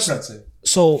 So that's what I'd say.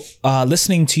 So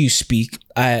listening to you speak,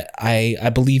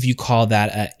 I believe you call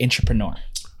that an entrepreneur.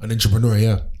 An entrepreneur,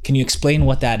 yeah. Can you explain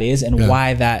what that is and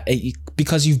why that,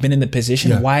 because you've been in the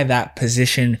position, why that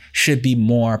position should be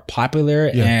more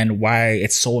popular and why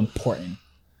it's so important?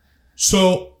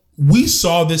 So we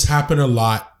saw this happen a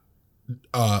lot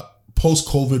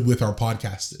post-COVID with our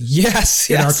podcasters. Yes.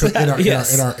 In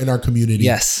our community.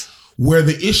 Yes. Where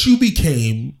the issue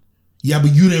became,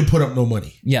 but you didn't put up no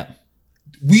money. Yeah.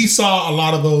 We saw a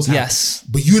lot of those happen. Yes.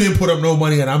 But you didn't put up no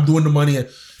money and I'm doing the money. And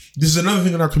this is another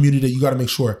thing in our community that you got to make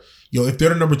sure. If they're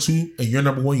the number 2 and you're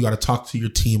number 1, you got to talk to your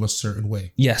team a certain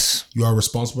way. Yes. You are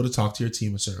responsible to talk to your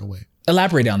team a certain way.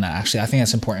 Elaborate on that, actually. I think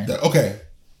that's important. Okay.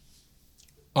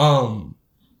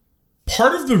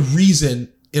 Part of the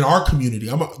reason in our community,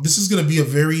 this is going to be a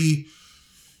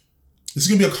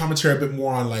commentary a bit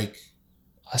more on like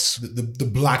us, the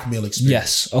black male experience.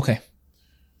 Yes. Okay.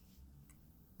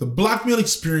 The black male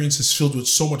experience is filled with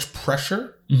so much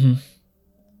pressure. Okay,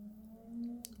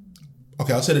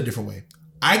 I'll say it a different way.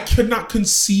 I could not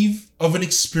conceive of an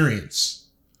experience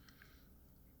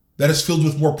that is filled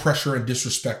with more pressure and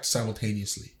disrespect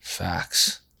simultaneously.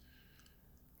 Facts.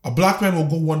 A black man will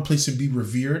go one place and be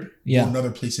revered, go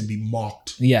another place and be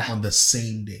mocked on the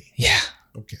same day. Yeah.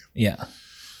 Okay. Yeah.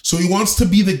 So he wants to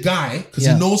be the guy because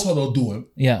he knows how they'll do him.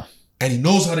 Yeah. And he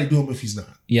knows how they do him if he's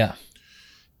not. Yeah.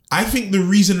 I think the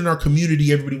reason in our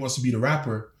community everybody wants to be the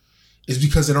rapper is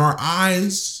because in our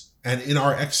eyes and in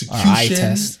our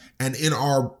execution and in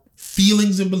our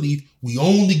feelings and belief, we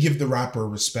only give the rapper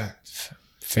respect.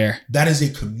 Fair. That is a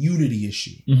community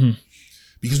issue.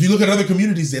 Because when you look at other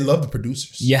communities, they love the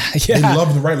producers. Yeah. They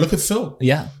love the writer. Look at film.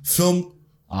 Yeah. Film.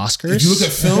 Oscars. If you look at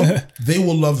film, they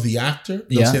will love the actor.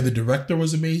 They'll Yeah. say the director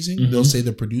was amazing. Mm-hmm. They'll say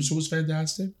the producer was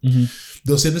fantastic. Mm-hmm.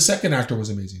 They'll say the second actor was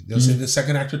amazing. They'll say the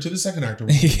second actor to the second actor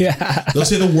was amazing. Yeah. They'll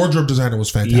say the wardrobe designer was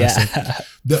fantastic.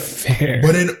 Yeah. Fair.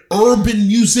 But in urban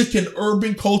music and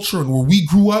urban culture and where we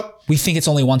grew up, We think it's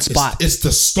only one spot. it's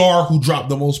the star who dropped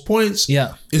the most points.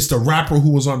 Yeah. It's the rapper who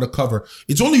was on the cover.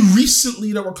 It's only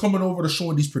recently that we're coming over to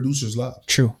showing these producers love.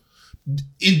 True.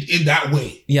 In that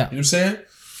way. Yeah. You know what I'm saying?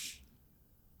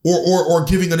 Or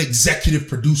giving an executive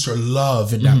producer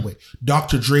love in that way.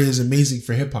 Dr. Dre is amazing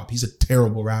for hip hop. He's a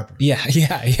terrible rapper. Yeah. You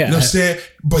know what I'm saying?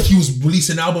 But he was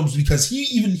releasing albums because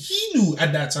he knew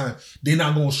at that time, they're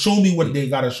not going to show me what they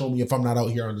got to show me if I'm not out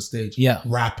here on the stage. Yeah.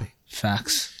 Rapping.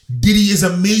 Facts. Diddy is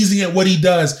amazing at what he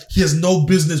does. He has no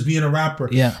business being a rapper.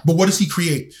 Yeah. But what does he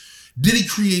create? Diddy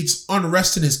creates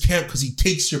unrest in his camp because he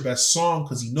takes your best song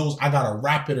because he knows I got to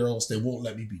rap it or else they won't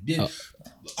let me be Diddy.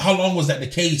 How long was that the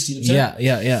case? You know what I'm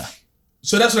saying? Yeah.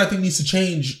 So that's what I think needs to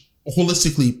change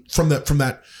holistically from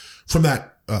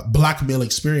that black male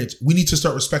experience. We need to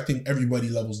start respecting everybody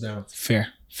levels down. Fair.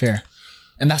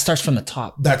 And that starts from the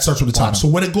top. That starts from the top. So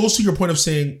when it goes to your point of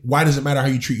saying, why does it matter how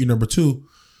you treat your number two?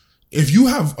 If you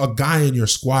have a guy in your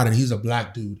squad and he's a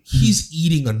black dude, he's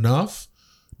eating enough,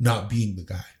 not being the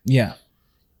guy. Yeah.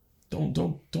 Don't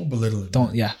belittle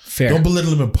him. Fair. Don't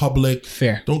belittle him in public.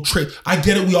 Fair. Don't trade. I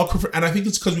get it. We all come from, and I think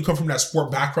it's because we come from that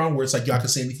sport background where it's like, y'all can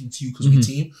say anything to you because we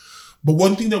team. But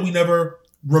one thing that we never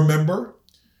remember,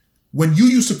 when you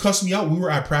used to cuss me out, we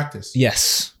were at practice.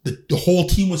 Yes. The whole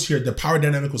team was here. The power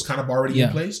dynamic was kind of already in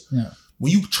place. Yeah.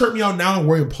 When you chirp me out now and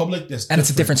we're in public, it's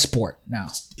a different sport now.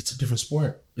 It's a different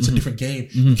sport. It's a different game.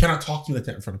 You cannot talk to me like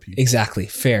that in front of people. Exactly.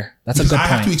 Fair. That's because a good I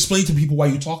point. have to explain to people why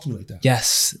you talk to me like that.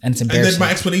 Yes. And it's embarrassing. And then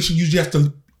my explanation usually has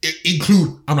to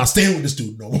include, I'm not staying with this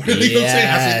dude no more. You know what I'm saying?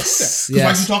 I have to include that. Because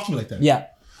why do you talk to me like that? Yeah.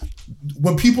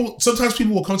 Sometimes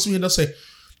people will come to me and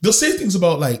they'll say things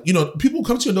about like, people will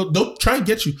come to you and they'll try and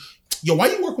get you. Yo, why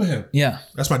you work with him? Yeah.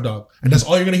 That's my dog. And that's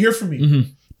all you're going to hear from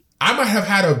me. I might have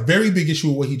had a very big issue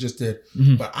with what he just did,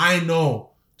 but I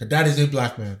know that is a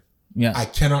black man. Yeah. I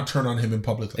cannot turn on him in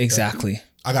public. Like exactly. That.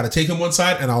 I got to take him one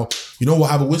side and we'll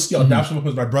have a whiskey. I'll dash him up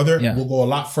as my brother. Yeah. We'll go a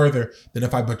lot further than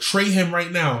if I betray him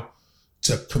right now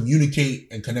to communicate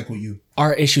and connect with you.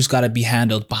 Our issues got to be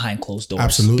handled behind closed doors.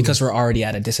 Absolutely. Because we're already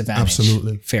at a disadvantage.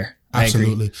 Absolutely. Fair.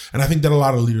 Absolutely. I agree. And I think that a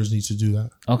lot of leaders need to do that.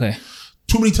 Okay.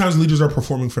 Too many times leaders are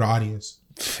performing for the audience.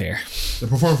 Fair. They're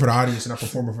performing for the audience and not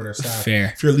performing for their staff.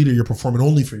 Fair. If you're a leader, you're performing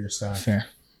only for your staff. Fair.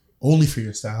 Only for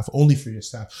your staff. Only for your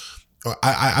staff.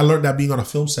 I learned that being on a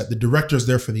film set. The director's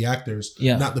there for the actors,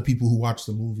 not the people who watch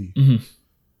the movie.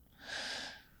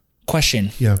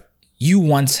 Question. Yeah. You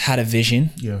once had a vision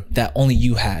that only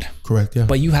you had. Correct, yeah.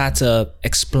 But you had to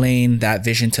explain that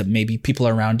vision to maybe people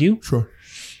around you. Sure.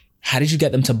 How did you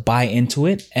get them to buy into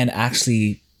it and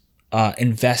actually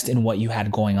invest in what you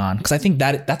had going on? Because I think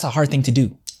that's a hard thing to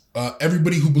do.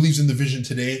 Everybody who believes in the vision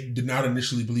today did not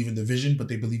initially believe in the vision, but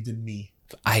they believed in me.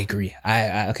 I agree.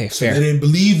 Okay, so fair. They didn't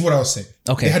believe what I was saying.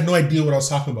 Okay. They had no idea what I was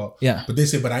talking about. Yeah. But they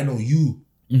said, but I know you.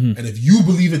 And if you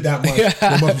believe it that much,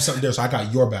 there must be something there. So I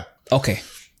got your back. Okay.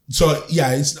 So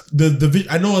yeah, it's the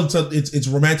I know it's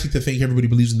romantic to think everybody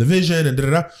believes in the vision and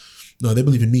da. No, they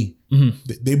believe in me.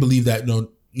 They believe that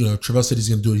Trivelle said he's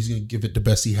gonna do it. He's gonna give it the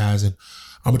best he has, and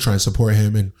I'm gonna try and support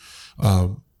him. And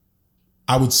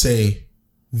I would say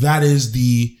that is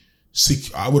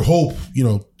I would hope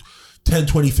 10,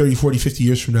 20, 30, 40, 50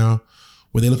 years from now,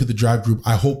 when they look at the drive group,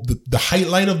 I hope the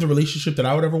highlight of the relationship that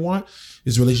I would ever want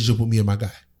is a relationship with me and my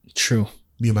guy. True.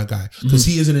 Me and my guy. Because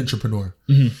he is an entrepreneur.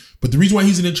 But the reason why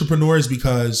he's an entrepreneur is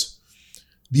because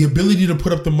the ability to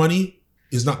put up the money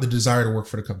is not the desire to work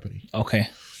for the company. Okay.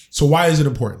 So why is it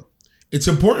important? It's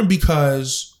important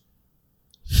because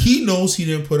he knows he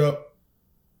didn't put up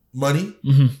money.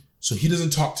 So he doesn't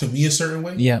talk to me a certain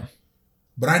way. Yeah.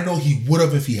 But I know he would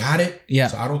have if he had it. Yeah.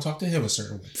 So I don't talk to him a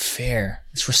certain way. Fair.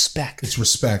 It's respect. It's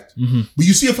respect. But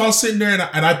you see, if I was sitting there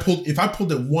and I pulled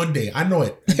it one day, I know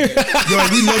it.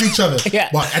 We love each other. Yeah.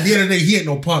 But at the end of the day, he ain't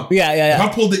no punk. Yeah. If I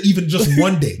pulled it even just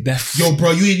one day, yo,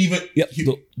 bro, you ain't even.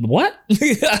 What?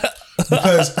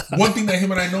 Because one thing that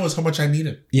him and I know is how much I need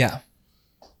it. Yeah.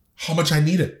 How much I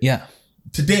need it. Yeah.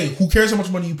 Today, who cares how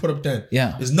much money you put up then?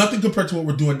 Yeah. There's nothing compared to what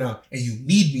we're doing now. And you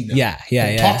need me now.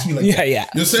 Yeah. Talk to me like that. Yeah.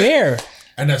 You know fair.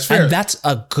 And that's fair. And that's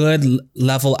a good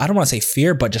level. I don't want to say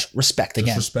fear, but just respect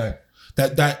again. Just respect.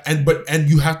 And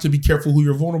you have to be careful who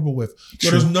you're vulnerable with.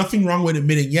 There's nothing wrong with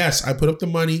admitting, yes, I put up the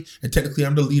money and technically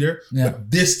I'm the leader,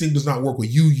 but this thing does not work with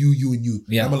you, and you.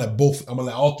 Yeah. I'm gonna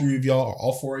let all three of y'all or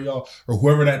all four of y'all or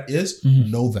whoever that is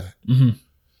know that.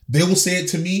 They will say it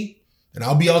to me, and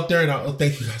I'll be out there, and I'll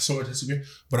thank you guys so much.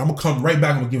 But I'm gonna come right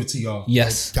back and I'm gonna give it to y'all.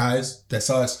 Yes, like, guys, that's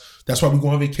us. That's why we go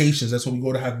on vacations. That's why we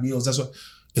go to have meals. That's what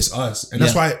it's us. And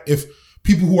that's why if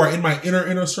people who are in my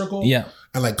inner circle,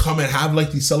 and like come and have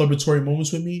like these celebratory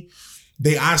moments with me,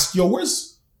 they ask, yo,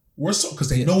 where's so, because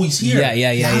they know he's here.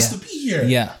 He has to be here.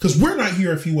 Yeah, because we're not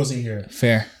here if he wasn't here.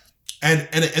 Fair. And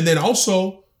then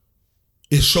also,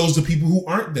 it shows the people who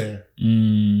aren't there.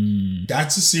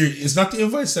 That's a serious. It's not the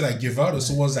invites that I give out. It's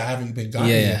the ones that haven't been gotten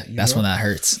yet. That's when that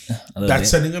hurts. That's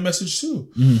sending a message too.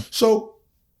 So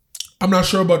I'm not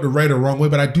sure about the right or wrong way,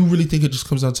 but I do really think it just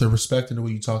comes down to respect and the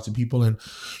way you talk to people. And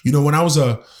when I was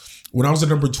a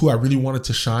number 2, I really wanted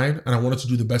to shine and I wanted to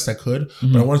do the best I could,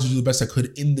 but I wanted to do the best I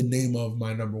could in the name of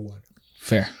my number 1.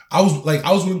 Fair. I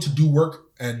was willing to do work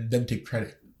and then take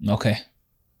credit. Okay.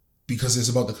 Because it's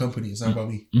about the company. It's not about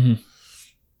me.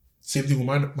 Same thing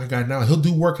with my guy now. He'll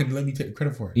do work and let me take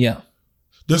credit for it. Yeah.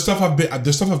 There's stuff I've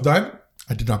done.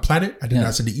 I did not plan it. I did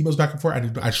not send the emails back and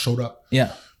forth. I showed up.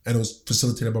 Yeah. And it was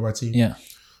facilitated by my team. Yeah.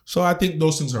 So I think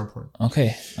those things are important.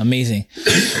 Okay. Amazing.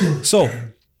 So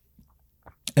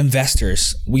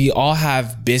investors, we all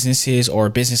have businesses or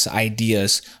business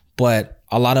ideas, but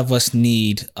a lot of us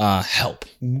need help.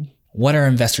 What are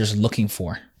investors looking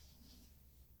for?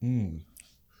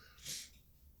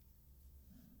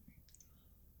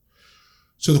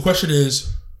 So the question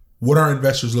is, what are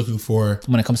investors looking for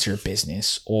when it comes to your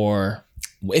business, or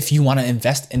if you want to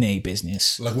invest in a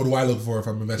business? Like, what do I look for if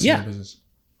I'm investing in a business?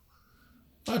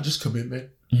 Just commitment.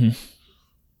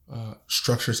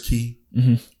 Structure is key.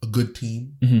 A good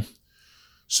team.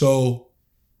 So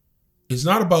it's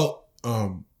not about,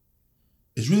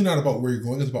 it's really not about where you're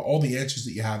going. It's about all the answers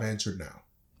that you have answered now.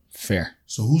 Fair.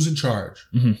 So who's in charge?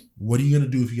 What are you going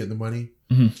to do if you get the money?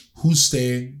 Who's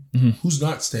staying? Who's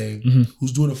not staying?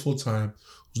 Who's doing it full time?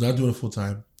 Who's not doing it full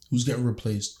time? Who's getting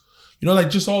replaced? Like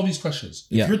just all these questions.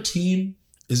 If your team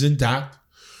is intact,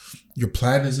 your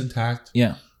plan is intact,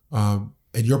 and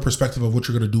your perspective of what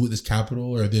you're going to do with this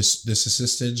capital or this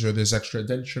assistance or this extra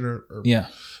attention or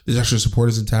this extra support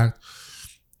is intact,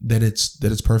 then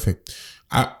it's perfect.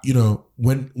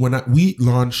 We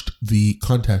launched the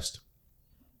contest,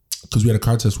 because we had a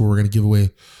contest where we're going to give away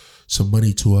some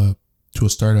money to a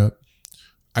startup.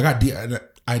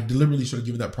 I deliberately started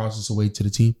giving that process away to the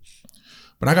team,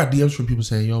 but I got DMs from people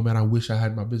saying, "Yo, man, I wish I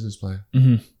had my business plan."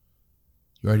 You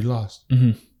already lost,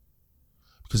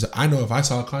 because I know if I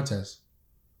saw a contest,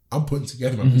 I'm putting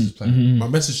together my business plan. My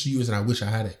message to you is, and I wish I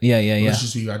had it. My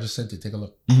message to you, I just sent it. Take a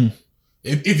look.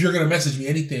 If you're gonna message me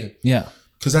anything,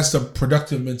 because that's a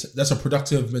productive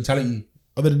mentality.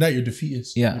 Other than that, you're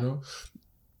defeatist.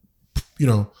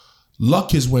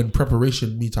 Luck is when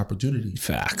preparation meets opportunity.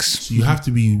 Facts. So you have to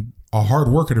be a hard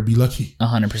worker to be lucky.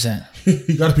 100%.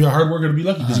 You got to be a hard worker to be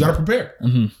lucky, because you got to prepare.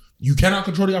 You cannot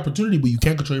control the opportunity, but you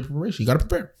can control your preparation. You got to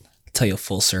prepare. I'll tell you a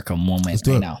full circle moment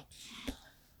right now.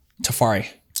 Tafari.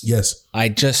 Yes. I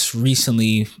just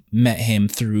recently met him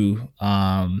through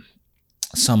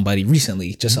somebody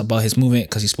recently, just about his movement,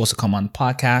 because he's supposed to come on the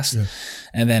podcast.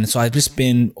 And then so I've just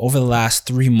been, over the last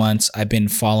 3 months, we've been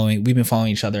following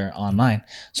each other online.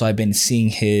 So I've been seeing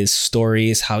his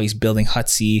stories, how he's building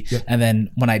Hutsy. And then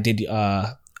when I did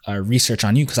research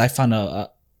on you, because I found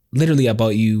out literally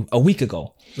about you a week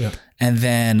ago. And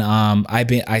then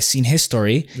I seen his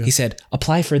story. He said,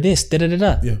 apply for this, did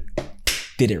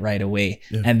it right away.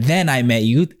 And then I met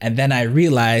you, and then I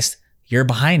realized you're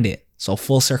behind it. So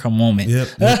full circle moment.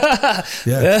 Tafari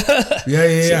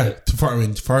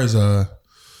is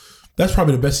that's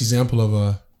probably the best example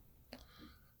of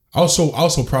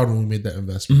also proud when we made that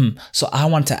investment. So I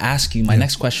want to ask you, my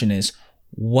next question is,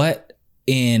 what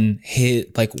in his,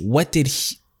 like, what did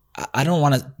he, I don't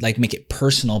want to like make it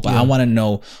personal, but I want to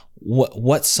know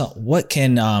what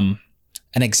can an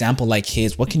example like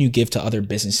his, what can you give to other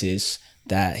businesses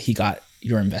that he got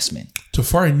your investment?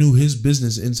 Tafari knew his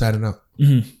business inside and out.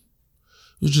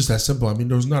 It was just that simple. I mean,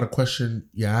 there was not a question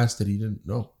you asked that he didn't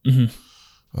know.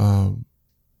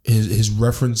 His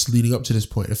reference leading up to this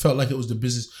point, it felt like it was the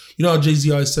business. You know how Jay-Z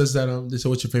always says that, they say,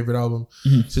 what's your favorite album?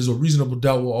 He says, well, Reasonable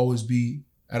Doubt will always be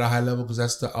at a high level because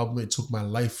that's the album it took my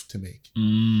life to make.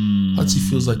 Hutsy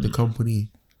feels like the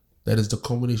company that is the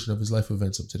culmination of his life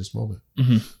events up to this moment.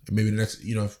 And maybe the next,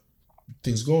 if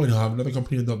things go and he'll have another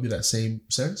company and there'll be that same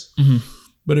sense.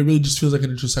 But it really just feels like an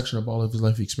intersection of all of his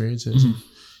life experiences.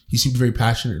 He seemed very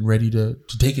passionate and ready to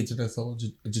take it to that level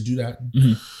and to do that.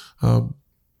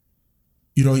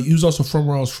 He was also from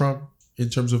where I was from in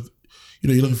terms of,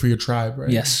 you're looking for your tribe, right?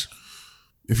 Yes.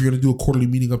 if you're gonna do a quarterly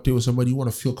meeting update with somebody, you want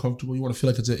to feel comfortable. You want to feel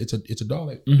like it's a dog.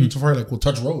 Like it's a fire. Like we'll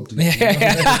touch road. Like,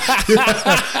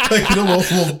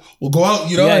 we'll go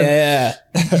out. You know.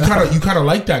 You kind of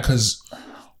like that because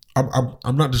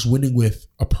I'm not just winning with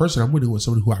a person. I'm winning with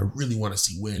somebody who I really want to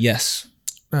see win. Yes.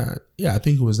 Yeah, I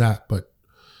think it was that, but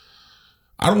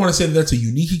I don't want to say that that's a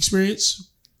unique experience.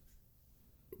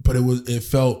 But it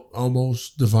felt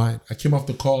almost divine. I came off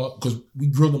the call because we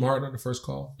grilled them hard on the first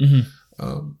call.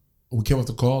 We came off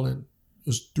the call and it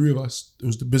was 3 of us. It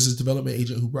was the business development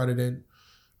agent who brought it in,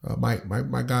 my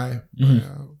guy,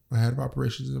 my head of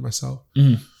operations, and myself.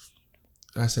 And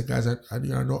I said, guys, I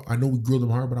know we grilled him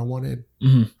hard, but I want in.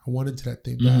 I want into that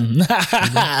thing bad. You know?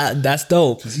 That's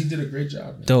dope. Because he did a great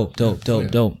job. Man. Dope.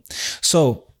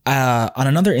 So on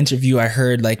another interview, I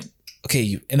heard like,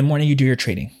 okay, in the morning you do your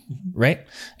trading, right?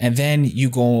 And then you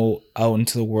go out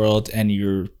into the world and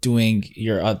you're doing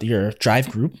your drive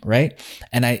group, right?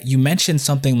 And you mentioned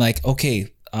something like,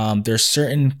 okay, there's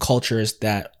certain cultures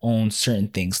that own certain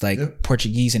things, like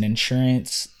Portuguese and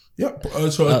insurance. Yeah.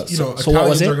 So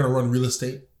Italians are going to run real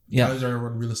estate. Italians are going to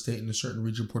run real estate in a certain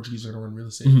region. Portuguese are going to run real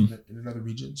estate in another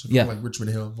region. So like Richmond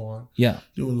Hill and Vaughan. Yeah.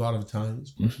 Do a lot of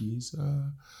Italians, Portuguese.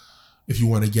 If you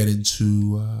want to get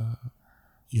into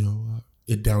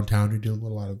in downtown, you're dealing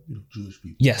with a lot of Jewish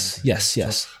people. Yes. So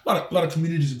a lot of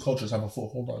communities and cultures have a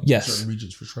foothold on certain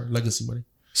regions for sure. Legacy money.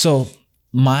 So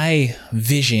my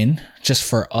vision, just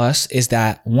for us, is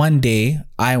that one day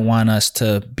I want us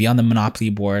to be on the Monopoly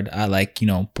board at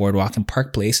Boardwalk and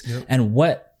Park Place. Yep. And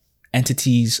what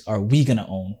entities are we gonna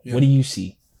own? Yep. What do you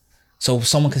see? So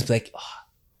someone could be like,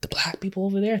 the black people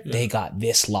over there, they got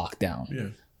this locked down. Yeah.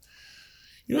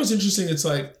 You know what's interesting? It's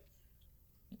like,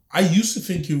 I used to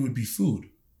think it would be food.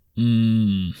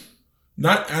 And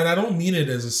I don't mean it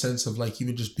as a sense of like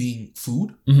even just being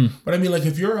food, but I mean like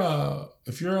if you're a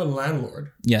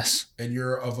landlord, yes, and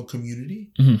you're of a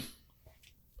community, do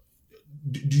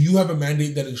you have a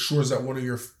mandate that ensures that one of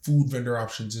your food vendor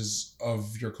options is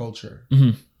of your culture?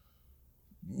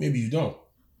 Maybe you don't,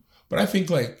 but I think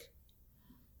like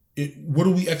what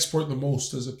do we export the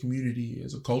most as a community,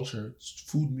 as a culture? It's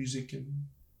food, music, and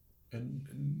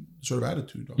sort of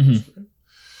attitude. Almost, right?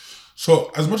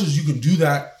 So as much as you can do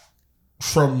that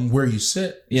from where you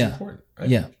sit, it's important.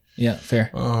 Yeah,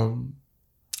 fair.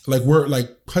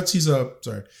 Hutsy's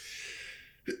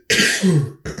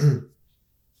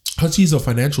Hutsy's a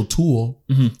financial tool,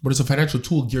 but it's a financial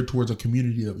tool geared towards a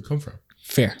community that we come from.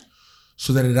 Fair.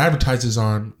 So that it advertises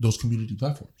on those community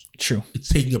platforms. True. It's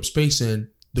taking up space in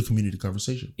the community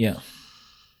conversation. Yeah.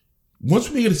 Once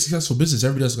we make it a successful business,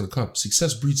 everybody else is going to come.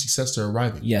 Success breeds success. They're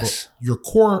arriving. Yes. But your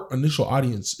core initial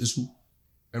audience is who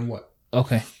and what?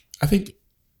 Okay. I think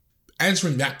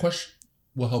answering that question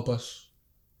will help us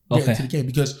get into the game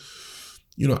because,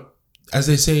 as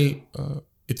they say,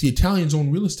 if the Italians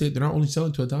own real estate, they're not only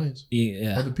selling to Italians.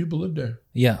 Yeah. Other people live there.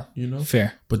 Yeah.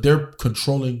 Fair. But they're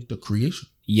controlling the creation.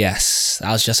 Yes.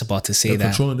 I was just about to say that. They're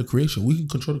controlling the creation. We can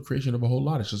control the creation of a whole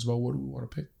lot. It's just about what do we want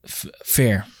to pick.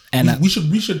 Fair. And we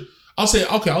should. I'll say,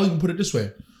 okay, I'll even put it this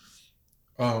way.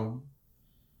 The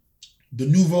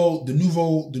nouveau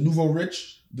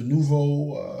rich, the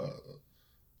nouveau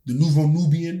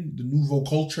Nubian, the nouveau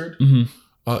cultured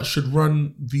should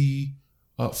run the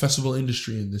festival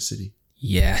industry in this city.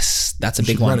 Yes, that's a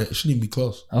big one. It shouldn't even be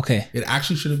close. Okay. It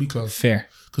actually shouldn't be close. Fair.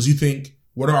 Because you think,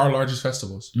 what are our largest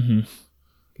festivals?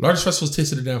 Largest festivals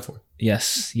tasted a damn for.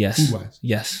 Yes. Food-wise.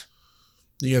 Yes.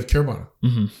 Then you have Carabana.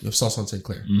 You have Sauce on St.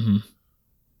 Clair.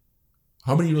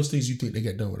 How many of those things you think they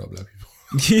get done without black people?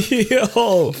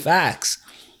 Yo, facts.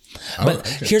 But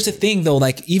here's the thing though,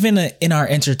 like even in our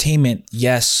entertainment,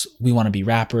 yes, we want to be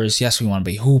rappers. Yes, we want to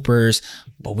be hoopers,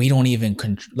 but we don't even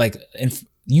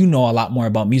you know a lot more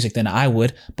about music than I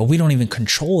would, but we don't even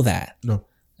control that. No.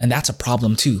 And that's a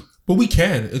problem too. But we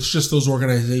can. It's just those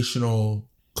organizational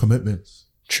commitments.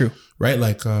 True. Right?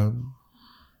 Like, I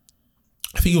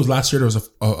think it was last year there was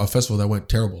a festival that went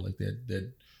terrible. Like they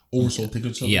oversold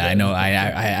tickets. Yeah, I know.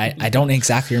 I don't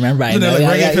exactly remember. I know.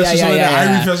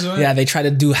 Yeah, they try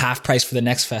to do half price for the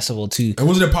next festival too. And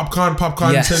wasn't it Popcorn?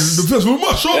 Yes. Said, the festival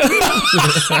must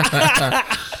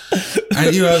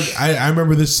I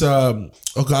remember this.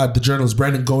 The journalist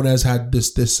Brandon Gonez had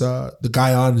this. The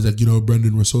guy on is like,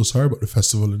 Brendan, we're so sorry about the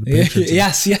festival and the patrons.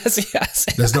 Yes.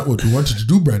 That's not what we wanted to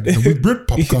do, Brandon. And we brought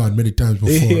popcorn many times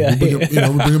before. We bring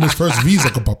him his first visa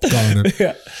like a popcorn.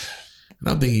 And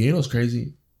I'm thinking, it's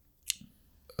crazy.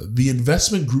 The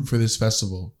investment group for this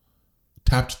festival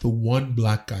tapped the one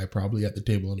black guy probably at the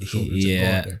table on the shoulders.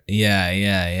 Yeah.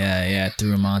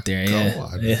 Threw him out there. Come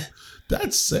on, man.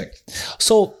 That's sick.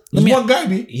 So one guy,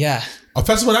 me. Yeah. A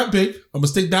festival that big, a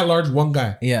mistake that large, one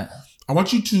guy. Yeah. I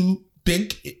want you to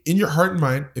think in your heart and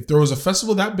mind, if there was a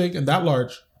festival that big and that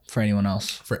large. For anyone else.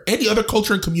 For any other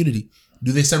culture and community,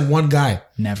 do they send one guy?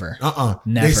 Never.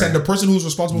 Never. They send the person who's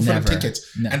responsible for the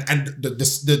tickets. No. And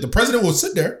the president will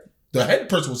sit there. The head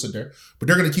person will sit there, but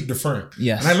they're going to keep deferring.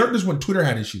 Yes. And I learned this when Twitter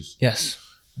had issues. Yes.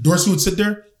 Dorsey would sit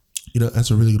there. That's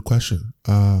a really good question.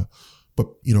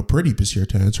 But, Pradeep is here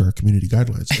to answer our community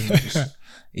guidelines.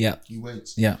 Yeah. He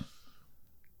waits. Yeah.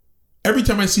 Every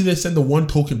time I see they send the one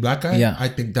token black guy, yeah. I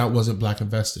think that wasn't black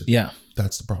invested. Yeah.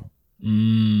 That's the problem.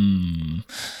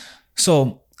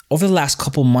 So over the last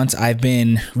couple months, I've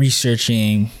been just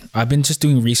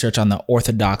doing research on the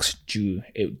Orthodox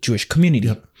Jewish community.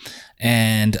 Yep.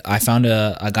 And I found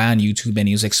a guy on YouTube, and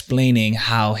he was explaining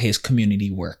how his community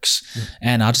works. Yep.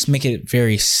 And I'll just make it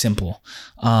very simple.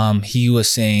 He was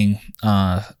saying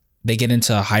they get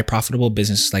into high profitable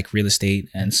business like real estate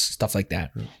and stuff like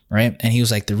that, right? And he was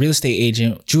like, the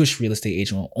Jewish real estate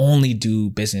agent will only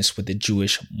do business with the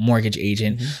Jewish mortgage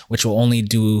agent, which will only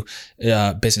do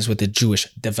business with the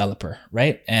Jewish developer,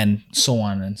 right? And so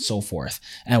on and so forth.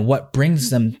 And what brings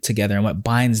them together and what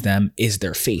binds them is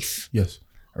their faith. Yes.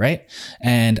 Right.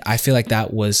 And I feel like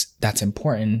that's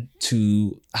important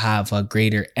to have a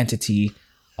greater entity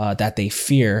that they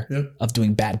fear of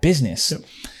doing bad business. Yep.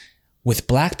 With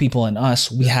black people and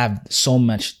us, we have so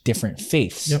much different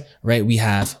faiths, right? We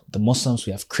have the Muslims,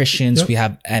 we have Christians, we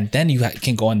have, and then you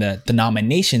can go in the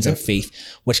denominations of faith,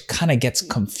 which kind of gets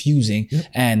confusing.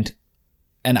 And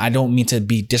I don't mean to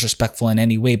be disrespectful in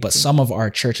any way, but some of our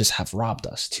churches have robbed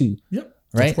us too,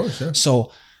 right? Of course, yeah.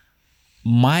 So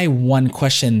my one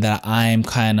question that I'm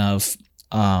kind of,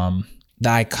 that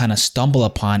I kind of stumble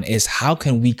upon is how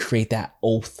can we create that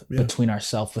oath between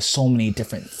ourselves with so many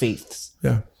different faiths?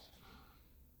 Yeah.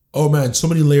 Oh man, so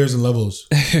many layers and levels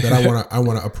that I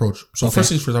want to approach. So first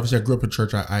things first, obviously I grew up in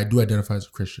church. I do identify as a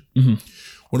Christian.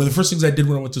 One of the first things I did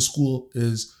when I went to school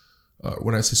is,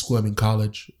 when I say school, I mean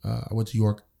college. I went to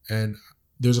York, and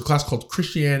there's a class called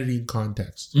Christianity in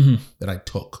Context that I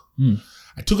took.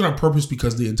 I took it on purpose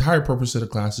because the entire purpose of the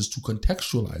class is to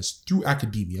contextualize through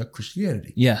academia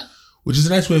Christianity. Yeah. Which is a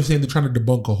nice way of saying they're trying to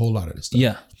debunk a whole lot of this stuff.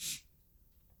 Yeah.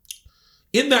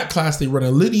 In that class, they run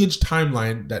a lineage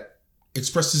timeline that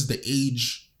expresses the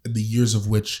age and the years of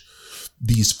which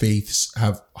these faiths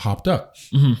have hopped up.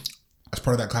 As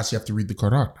part of that class, you have to read the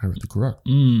Quran. I read the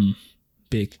Quran.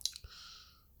 Big.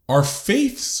 Our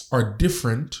faiths are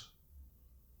different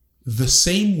the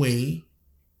same way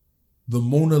the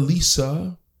Mona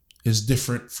Lisa is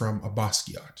different from a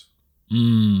Basquiat.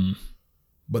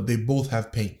 But they both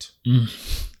have paint and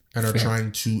are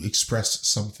trying to express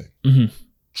something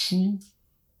true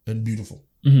and beautiful.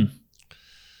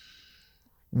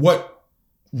 What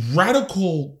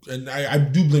radical, and I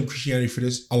do blame Christianity for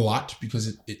this a lot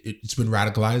because it's been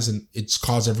radicalized and it's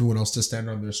caused everyone else to stand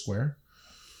on their square.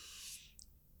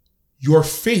 Your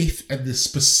faith and the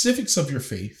specifics of your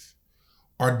faith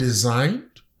are designed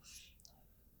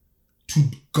to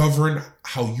govern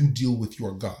how you deal with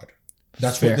your God.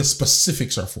 That's what the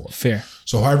specifics are for. Fair.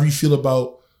 So however you feel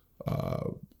about,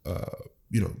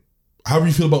 however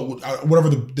you feel about whatever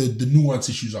the nuance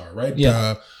issues are, right?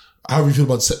 Yeah. However you feel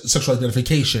about sexual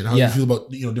identification, how you feel about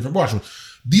different washing.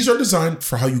 These are designed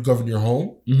for how you govern your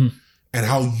home and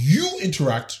how you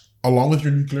interact along with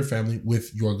your nuclear family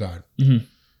with your God.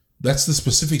 That's the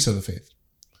specifics of the faith.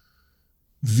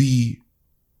 The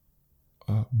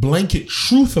blanket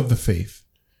truth of the faith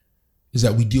is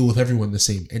that we deal with everyone the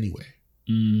same anyway.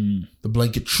 The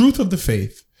blanket truth of the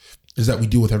faith is that we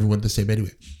deal with everyone the same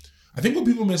anyway. I think what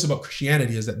people miss about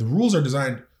Christianity is that the rules are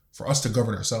designed for us to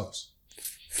govern ourselves.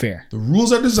 Fair. The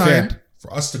rules are designed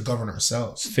for us to govern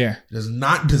ourselves. Fair. It is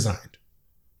not designed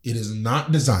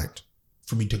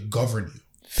for me to govern you.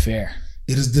 Fair.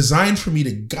 It is designed for me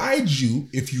to guide you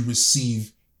if you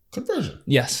receive conversion.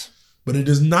 Yes. But it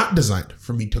is not designed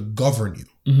for me to govern you.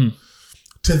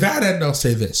 To that end, I'll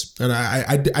say this. And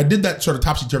I did that sort of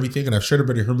topsy-turvy thing, and I've shared a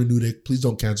bit of hermeneutic. Please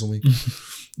don't cancel me.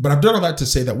 But I've done all that to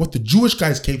say that what the Jewish guy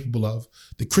is capable of,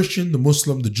 the Christian, the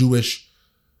Muslim, the Jewish,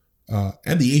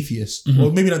 and the atheist.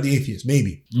 Well, maybe not the atheist,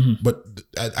 maybe. But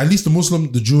at least the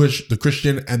Muslim, the Jewish, the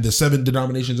Christian, and the 7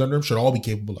 denominations under him should all be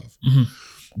capable of.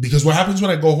 Because what happens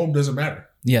when I go home doesn't matter.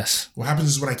 Yes. What happens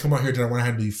is when I come out here, I want to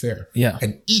handle you fair. Yeah.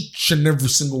 And each and every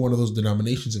single one of those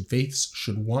denominations and faiths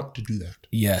should want to do that.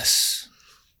 Yes.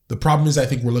 The problem is I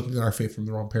think we're looking at our faith from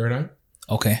the wrong paradigm.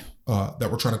 Okay. That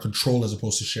we're trying to control as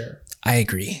opposed to share. I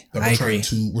agree.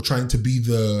 We're trying to be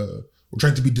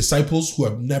disciples who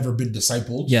have never been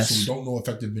discipled. Yes. So we don't know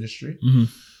effective ministry.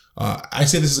 I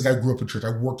say this as a guy who grew up in church. I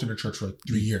worked in a church for like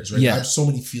 3 years, right? Yeah. I have so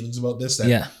many feelings about this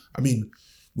that, I mean,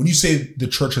 when you say the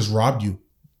church has robbed you,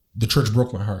 the church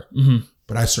broke my heart,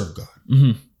 but I serve God.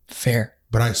 Mm-hmm. Fair.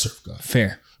 But I serve God.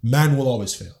 Fair. Man will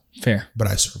always fail. Fair. But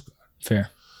I serve God. Fair.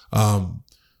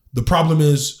 The problem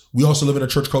is we also live in a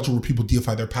church culture where people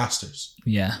deify their pastors.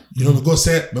 Yeah. You know, go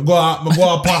say, go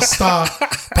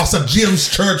Pastor James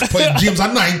church, play James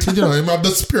at 19, you know, him have the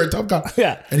spirit of God.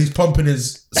 Yeah. And he's pumping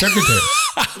his secretary.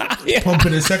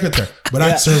 Pumping his secretary. But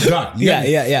I serve God.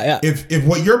 Yeah. If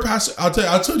what your pastor, I'll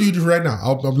tell you right now,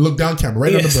 I'll look down camera,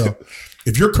 right on the bell.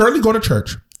 If you're currently going to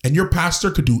church and your pastor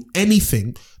could do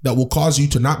anything that will cause you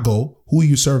to not go, who are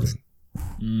you serving?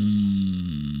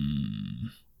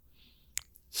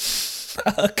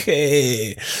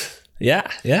 Okay. Yeah.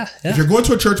 If you're going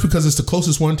to a church because it's the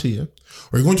closest one to you,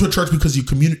 or you're going to a church because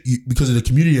because of the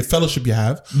community of fellowship you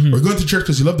have, or you're going to church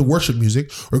because you love the worship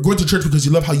music, or you're going to church because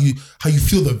you love how you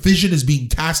feel the vision is being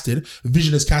casted. The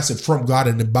vision is casted from God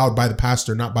and endowed by the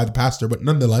pastor, not by the pastor, but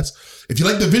nonetheless, if you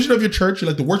like the vision of your church, you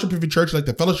like the worship of your church, you like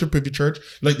the fellowship of your church,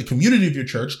 you like the community of your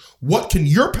church, what can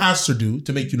your pastor do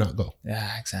to make you not go?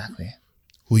 Yeah, exactly.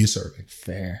 Who are you serving?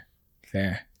 Fair.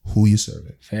 Who are you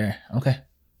serving? Fair. Okay.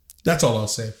 That's all I'll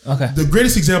say. Okay. The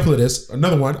greatest example of this,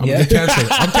 another one, I'm going to get canceled.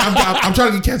 I'm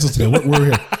trying to get canceled today. We're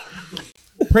here.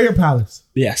 Prayer Palace.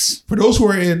 Yes. For those who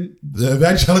are in the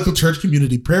evangelical church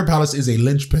community, Prayer Palace is a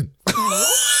linchpin.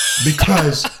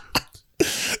 Because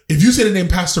if you say the name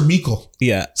Pastor Meikle,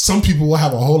 some people will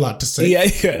have a whole lot to say. Yeah.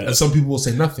 And some people will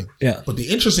say nothing. Yeah. But the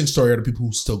interesting story are the people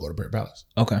who still go to Prayer Palace.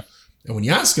 Okay. And when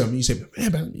you ask them, you say,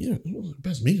 man,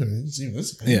 Pastor Meikle,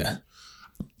 this guy. Yeah.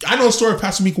 I know a story of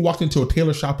Pastor Meikle walked into a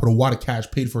tailor shop with a wad of cash,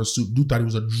 paid for a suit. Dude thought he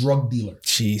was a drug dealer.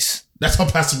 Jeez. That's how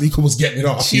Pastor Meikle was getting it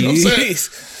off. Jeez. You know what I'm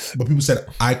saying? But people said,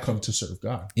 I come to serve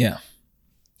God. Yeah.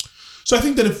 So I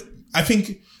think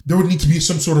there would need to be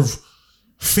some sort of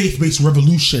faith-based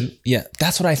revolution. Yeah,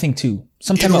 that's what I think too.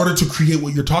 In order to create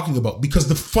what you're talking about. Because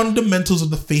the fundamentals of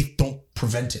the faith don't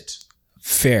prevent it.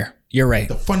 Fair. You're right.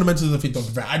 The fundamentals of the faith don't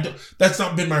prevent it. That's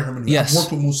not been my hermeneutic. Yes. I've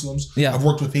worked with Muslims. Yeah. I've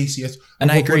worked with atheists. And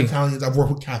I agree. I've worked with Italians. I've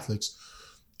worked with Catholics.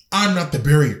 I'm not the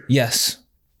barrier. Yes.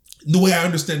 The way I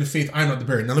understand the faith, I'm not the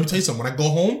barrier. Now, let me tell you something. When I go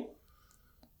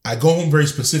home very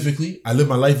specifically. I live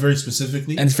my life very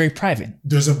specifically. And it's very private.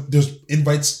 There's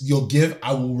invites you'll give.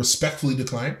 I will respectfully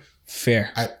decline.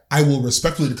 Fair. I will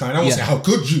respectfully decline. I will say, how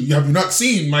could you? Have you not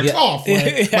seen my cough,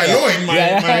 my loin,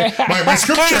 my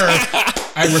scripture?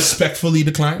 I respectfully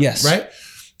decline. Yes. Right?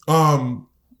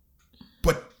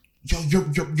 But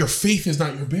your faith is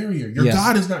not your barrier. Your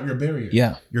God is not your barrier.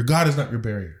 Yeah. Your God is not your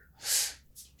barrier.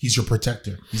 He's your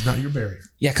protector. He's not your barrier.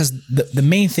 Yeah, because the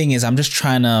main thing is I'm just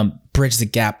trying to bridge the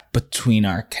gap between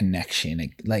our connection.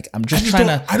 Like I'm just trying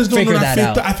to figure that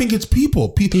out. I think it's people.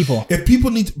 People. If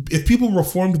people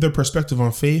reformed their perspective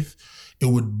on faith, it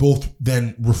would both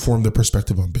then reform their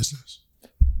perspective on business.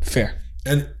 Fair.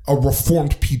 And a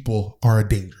reformed people are a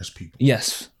dangerous people.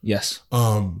 Yes.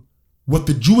 What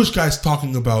the Jewish guy's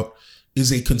talking about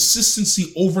is a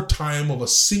consistency over time of a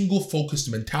single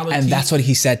focused mentality. And that's what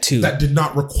he said too. That did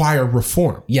not require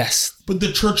reform. Yes. But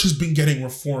the church has been getting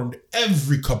reformed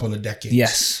every couple of decades.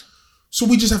 Yes. So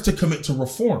we just have to commit to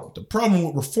reform. The problem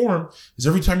with reform is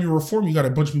every time you reform, you got a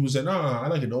bunch of people who say, I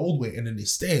like it the old way. And then they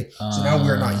stay. So now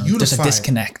we're not unified. There's a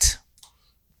disconnect.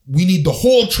 We need the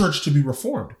whole church to be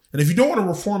reformed. And if you don't want to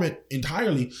reform it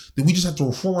entirely, then we just have to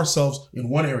reform ourselves in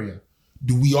one area.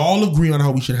 Do we all agree on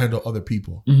how we should handle other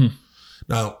people? Mm-hmm.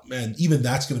 Now, man, even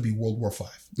that's going to be World War V.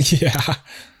 Yeah.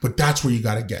 But that's where you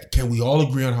got to get. Can we all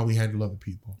agree on how we handle other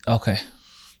people? Okay.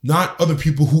 Not other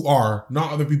people who are,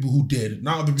 not other people who did,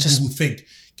 not other people who think.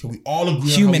 Can we all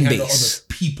agree on how we handle other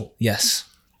people? Yes.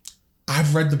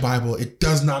 I've read the Bible. It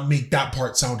does not make that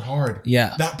part sound hard.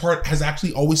 Yeah. That part has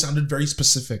actually always sounded very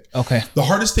specific. Okay. The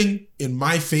hardest thing in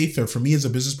my faith, or for me as a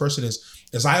business person, is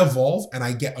as I evolve and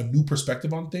I get a new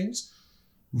perspective on things,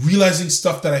 realizing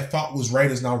stuff that I thought was right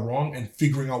is now wrong and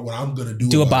figuring out what I'm going to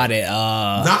do about it.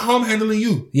 Not how I'm handling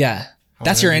you. Yeah.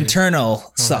 That's your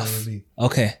internal stuff.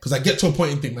 Okay. Because I get to a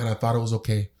point and think, man, I thought it was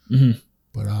okay. Mm-hmm.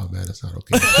 But man, it's not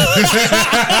okay.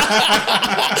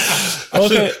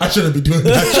 I shouldn't be doing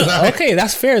that. Okay,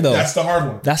 that's fair though. That's the hard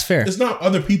one. That's fair. It's not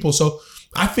other people. So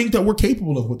I think that we're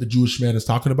capable of what the Jewish man is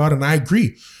talking about. And I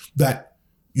agree that,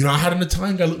 I had an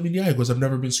Italian guy look me in the eye. He goes, I've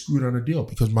never been screwed on a deal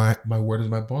because my word is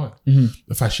my bond.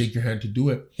 Mm-hmm. If I shake your hand to do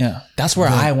it. Yeah. That's where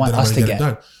I want us to get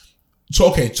done.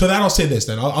 So, okay. So that I'll say this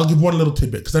then. I'll give one little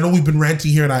tidbit because I know we've been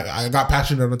ranting here and I got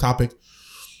passionate on the topic.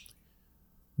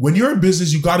 When you're in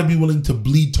business, you got to be willing to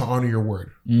bleed to honor your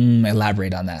word.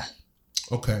 Elaborate on that.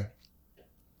 Okay.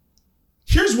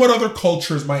 Here's what other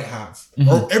cultures might have,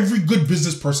 or every good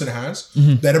business person has,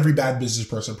 that every bad business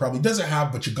person probably doesn't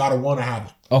have, but you got to want to have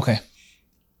it. Okay.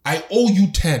 I owe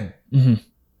you 10.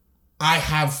 I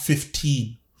have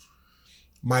 15.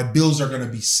 My bills are going to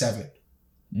be 7.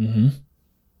 Mm-hmm.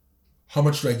 How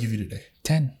much do I give you today?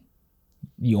 10.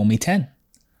 You owe me 10.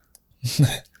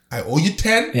 I owe you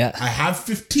 10. Yeah. I have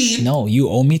 15. No, you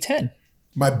owe me 10.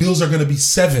 My bills are going to be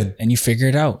 7. And you figure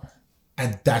it out.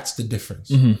 And that's the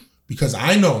difference. Mm-hmm. Because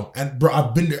I know, and bro,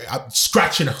 I've been there, I'm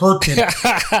scratching, hurting. There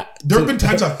have been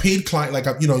times I've paid client, like,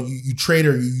 you trade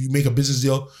or you make a business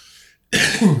deal.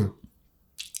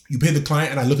 You pay the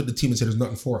client and I look at the team and say, there's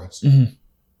nothing for us. Mm-hmm.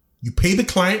 You pay the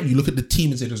client and you look at the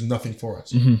team and say, there's nothing for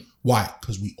us. Mm-hmm. Why?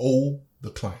 Because we owe the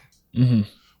client. Mm-hmm.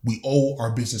 We owe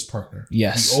our business partner.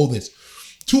 Yes. We owe this.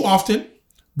 Too often,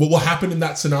 what will happen in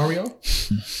that scenario?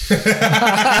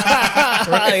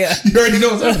 Right? Yeah. You already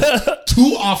know what's happening.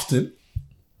 Too often,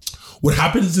 what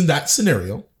happens in that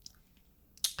scenario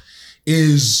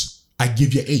is I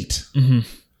give you 8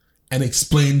 and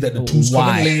explain that the 2's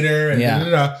coming later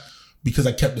and because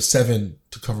I kept the 7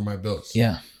 to cover my bills.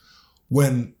 Yeah.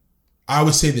 When I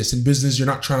always say this, in business, you're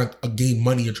not trying to gain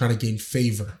money, you're trying to gain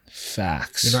favor.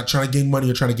 Facts. You're not trying to gain money,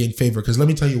 you're trying to gain favor. Because let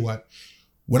me tell you what,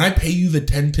 when I pay you the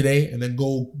 10 today and then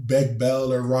go beg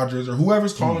Bell or Rogers or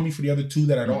whoever's calling me for the other 2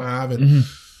 that I don't have, and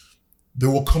there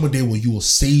will come a day where you will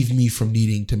save me from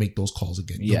needing to make those calls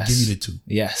again. You'll give me the 2.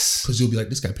 Yes. Because you'll be like,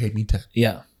 this guy paid me 10.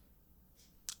 Yeah.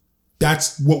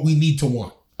 That's what we need to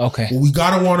want. Okay. What we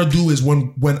gotta want to do is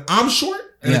when I'm short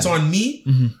and it's on me,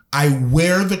 I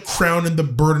wear the crown and the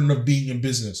burden of being in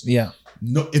business. Yeah.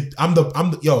 No, I'm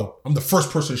the first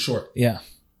person short. Yeah.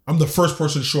 I'm the first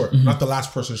person short, not the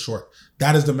last person short.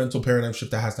 That is the mental paradigm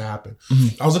shift that has to happen.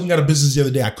 I was looking at a business the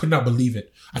other day. I could not believe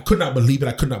it. I could not believe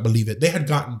it. They had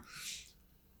gotten.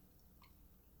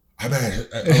 I'm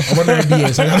under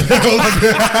NDA, so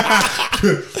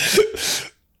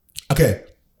okay.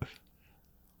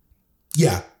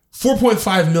 Yeah.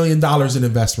 $4.5 million in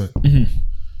investment.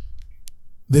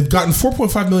 They've gotten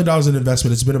 $4.5 million in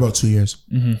investment. It's been about 2 years.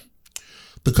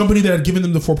 The company that had given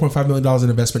them the $4.5 million in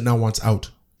investment now wants out.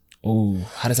 Oh,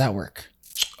 how does that work?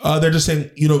 They're just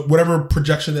saying, whatever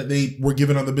projection that they were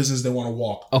given on the business, they want to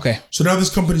walk. Okay. So now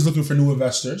this company's looking for new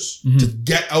investors to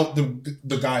get out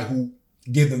the guy who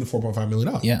gave them the $4.5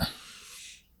 million. Yeah.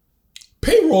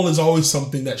 Payroll is always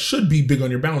something that should be big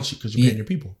on your balance sheet because you're paying your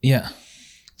people. Yeah.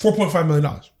 $4.5 million.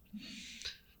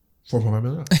 $4.5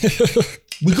 million.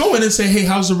 We go in and say, hey,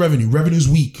 how's the revenue? Revenue's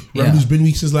weak. Revenue's been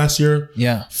weak since last year.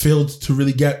 Yeah. Failed to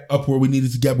really get up where we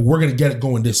needed to get, but we're going to get it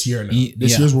going this year now.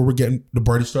 This year's where we're getting the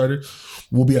party started.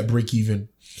 We'll be at break even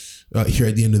here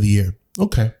at the end of the year.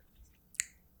 Okay.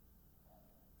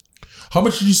 How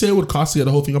much did you say it would cost to get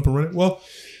the whole thing up and running? Well,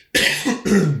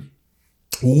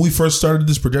 when we first started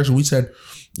this projection, we said,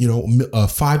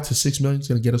 5 to 6 million is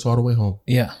going to get us all the way home.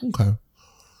 Yeah. Okay.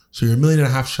 So you're $1.5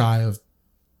 million shy of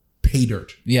pay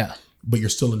dirt. Yeah. But you're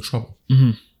still in trouble.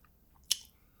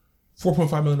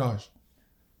 $4.5 million.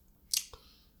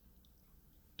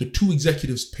 The 2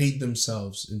 executives paid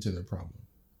themselves into their problem.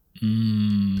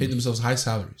 Paid themselves high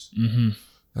salaries.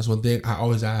 That's one thing I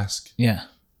always ask. Yeah.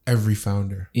 Every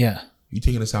founder. Yeah. You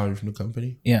taking a salary from the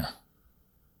company? Yeah.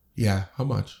 Yeah. How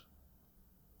much?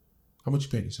 How much you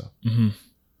paying yourself?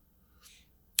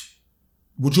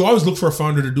 What you always look for a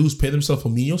founder to do is pay themselves a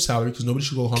menial salary because nobody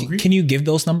should go hungry. Can you give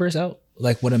those numbers out?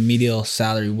 Like what a menial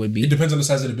salary would be? It depends on the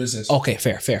size of the business. Okay,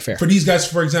 fair. For these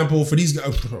guys, for example, oh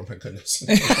my goodness.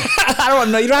 I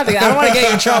don't know. You don't have to. I don't want to get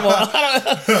you in trouble.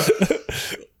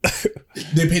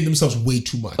 They paid themselves way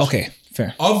too much. Okay,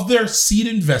 fair. Of their seed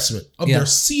investment,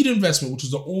 which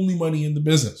is the only money in the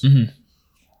business,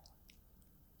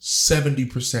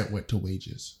 70% went to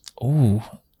wages. Ooh.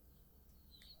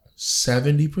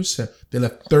 70%. They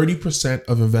left 30%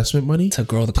 of investment money to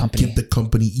grow the company. Give the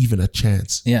company even a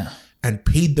chance. Yeah. And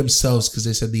paid themselves because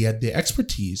they said they had the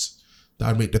expertise that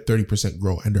would make the 30%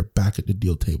 grow, and they're back at the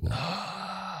deal table.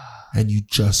 And you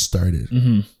just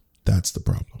started. That's the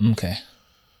problem. Okay.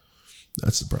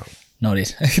 That's the problem. Noted.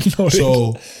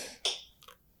 So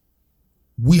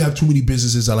we have too many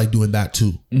businesses that like doing that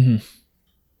too.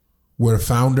 Where the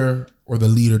founder or the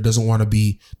leader doesn't want to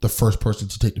be the first person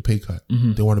to take the pay cut.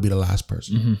 They want to be the last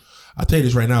person. I'll tell you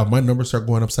this right now. If my numbers start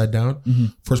going upside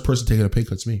down, first person taking a pay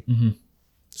cut's me.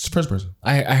 It's the first person.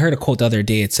 I heard a quote the other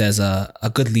day. It says,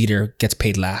 a good leader gets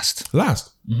paid last.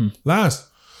 Last.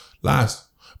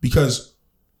 Because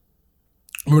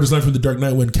I remember this line from The Dark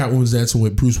Knight when Catwoman's dancing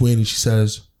with Bruce Wayne and she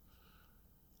says,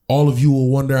 all of you will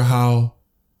wonder how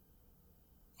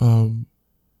it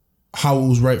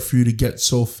was right for you to get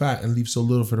so fat and leave so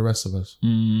little for the rest of us.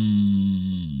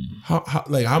 How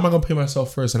am I going to pay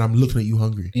myself first and I'm looking at you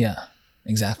hungry? Yeah,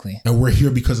 exactly. And we're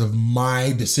here because of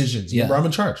my decisions. Remember, I'm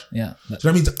in charge. Yeah. So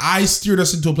that means I steered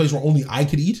us into a place where only I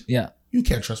could eat. Yeah. you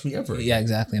can't trust me ever. Yeah,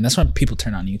 exactly. And that's when people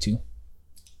turn on you too.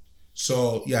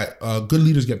 So yeah, good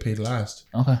leaders get paid last.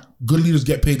 Okay. Good leaders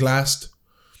get paid last.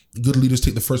 Good leaders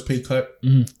take the first pay cut.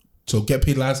 Mm-hmm. So get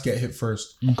paid last, get hit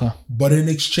first. Okay. But in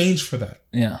exchange for that,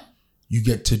 you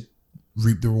get to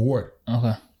reap the reward.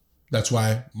 Okay. That's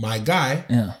why my guy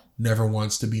never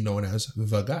wants to be known as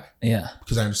the guy. Yeah.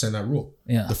 Because I understand that rule.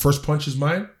 Yeah. The first punch is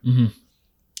mine. Mm-hmm.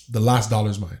 The last dollar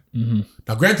is mine. Mm-hmm.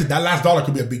 Now, granted, that last dollar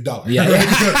could be a big dollar. Yeah.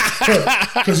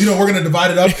 Because, we're going to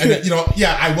divide it up. And,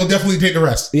 I will definitely take the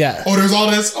rest. Yeah. Oh, there's all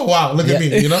this? Oh, wow. Look at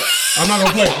me. I'm not going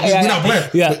to play. We're not playing.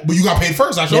 Yeah. But you got paid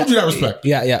first. I showed you that respect.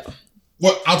 Yeah, yeah.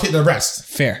 Well, I'll take the rest.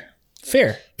 Fair.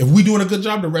 If we're doing a good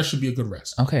job, the rest should be a good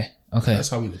rest. Okay. That's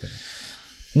how we look at it.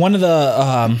 One of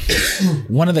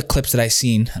the clips that I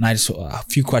seen, and I just a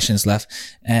few questions left,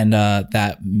 and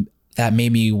that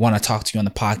made me want to talk to you on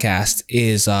the podcast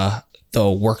is the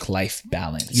work-life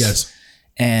balance. Yes.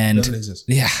 And doesn't exist.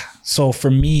 Yeah. So for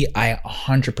me, I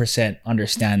 100%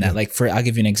 understand that. Yeah. Like I'll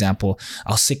give you an example.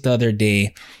 I was sick the other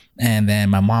day, and then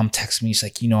my mom texted me. She's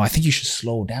like, I think you should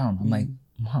slow down. I'm like,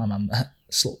 Mom, I'm not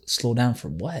slow down for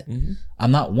what? Mm-hmm.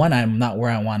 I'm not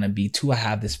where I want to be. Two, I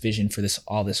have this vision for this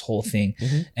whole thing.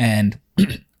 Mm-hmm. And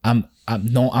I'm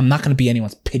not going to be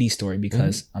anyone's pity story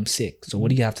because I'm sick. So what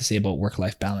do you have to say about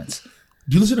work-life balance?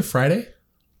 Do you listen to Friday,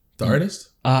 the artist?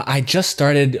 I just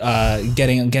started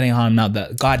getting on now.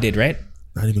 That God did, right?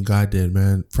 Not even God did,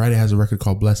 man. Friday has a record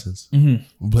called Blessings. Mm-hmm.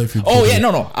 We'll play for you. Oh yeah,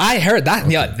 no. I heard that.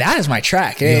 Okay. Yeah, that is my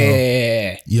track.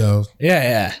 Yo.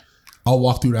 Yeah. I'll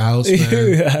walk through the house,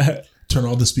 man. Turn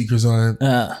all the speakers on.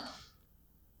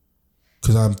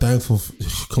 Because I'm thankful.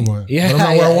 Come on. Yeah. I'm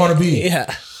not where I want to be.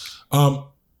 Yeah.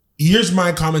 Here's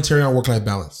my commentary on work-life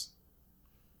balance.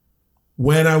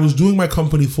 When I was doing my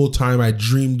company full-time, I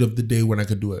dreamed of the day when I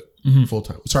could do it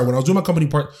full-time. Sorry, when I was doing my company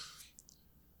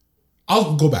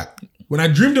I'll go back. When I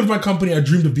dreamed of my company, I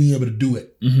dreamed of being able to do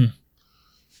it. Mm-hmm.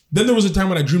 Then there was a time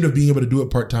when I dreamed of being able to do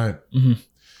it part-time. Mm-hmm.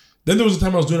 Then there was a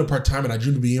time I was doing it part-time and I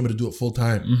dreamed of being able to do it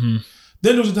full-time. Mm-hmm.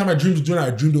 Then there was a time I dreamed of doing it. I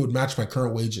dreamed it would match my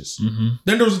current wages. Mm-hmm.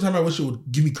 Then there was a time I wish it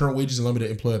would give me current wages and allow me to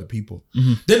employ other people.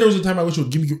 Mm-hmm. Then there was a time I wish it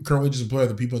would give me current wages, employ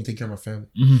other people, and take care of my family.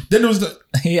 Mm-hmm. Then there was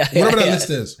whatever that list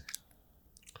is.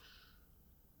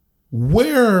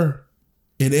 Where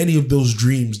in any of those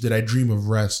dreams did I dream of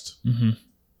rest? Mm-hmm.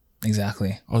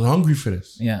 Exactly. I was hungry for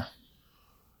this. Yeah.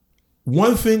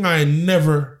 One thing I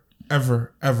never,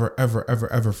 ever, ever, ever,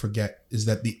 ever, ever forget is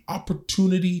that the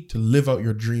opportunity to live out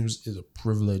your dreams is a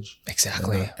privilege.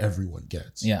 Exactly. That not everyone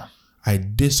gets. Yeah. I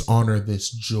dishonor this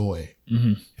joy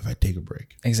if I take a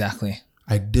break. Exactly.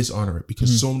 I dishonor it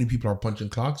because so many people are punching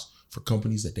clocks for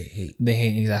companies that they hate. They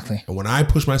hate, exactly. And when I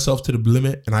push myself to the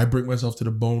limit and I break myself to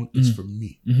the bone, it's for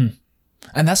me. Mm-hmm.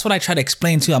 And that's what I try to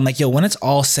explain too. I'm like, when it's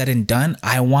all said and done,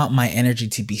 I want my energy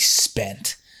to be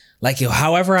spent. Like,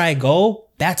 however I go,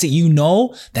 that's it.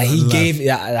 That he gave,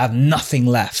 I have nothing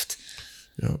left.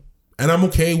 Yeah. And I'm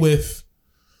okay with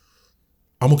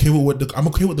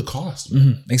the cost.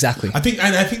 Mm-hmm. Exactly. I think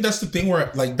that's the thing where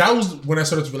that was when I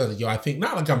started to realize I think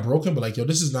not like I'm broken, but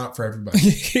this is not for everybody.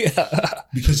 Yeah.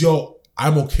 Because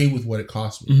I'm okay with what it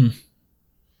costs me. Mm-hmm.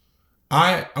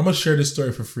 I'm gonna share this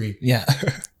story for free. Yeah.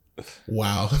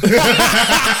 Wow.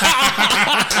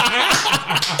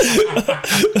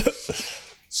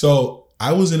 So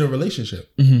I was in a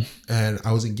relationship and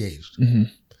I was engaged. Mm-hmm.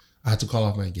 I had to call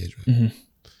off my engagement. Mm-hmm.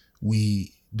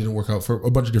 We didn't work out for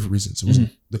a bunch of different reasons. It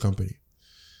wasn't the company.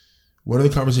 One of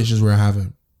the conversations we were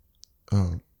having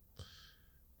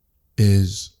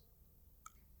is,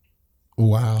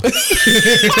 wow.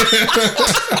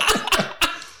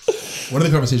 One of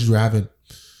the conversations we were having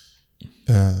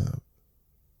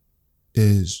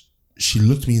is she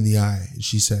looked me in the eye and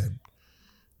she said,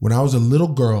 when I was a little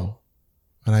girl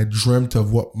and I dreamt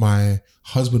of what my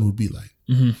husband would be like,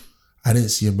 I didn't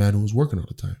see a man who was working all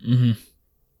the time. Mm-hmm.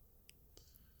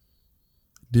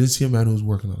 Didn't see a man who was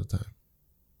working all the time.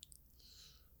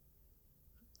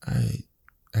 I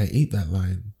ate that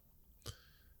line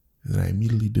and I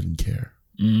immediately didn't care.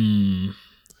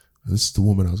 This is the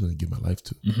woman I was going to give my life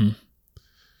to.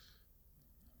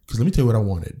 Because let me tell you what I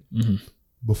wanted.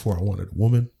 Before I wanted a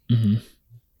woman,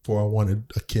 before I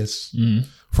wanted a kiss,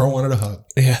 before I wanted a hug.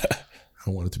 Yeah.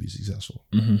 I wanted to be successful.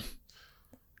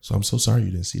 So I'm so sorry you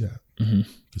didn't see that.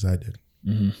 Because I did.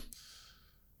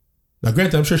 Now,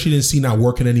 granted, I'm sure she didn't see not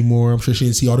working anymore. I'm sure she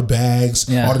didn't see all the bags,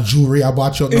 all the jewelry I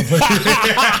bought you.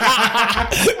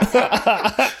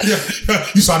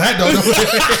 You saw that, though.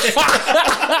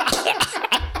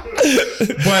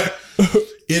 But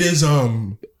it is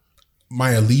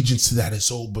my allegiance to that is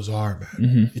so bizarre,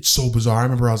 man. It's so bizarre. I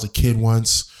remember I was a kid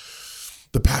once.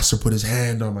 The pastor put his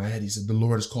hand on my head. He said, "The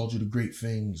Lord has called you to great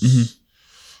things."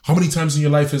 How many times in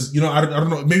your life is, I don't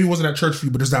know, maybe it wasn't at church for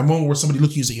you, but there's that moment where somebody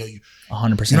look at you and say, yo,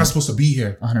 100%. You're not supposed to be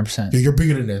here. 100%. Yo, you're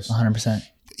bigger than this. 100%.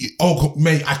 Oh,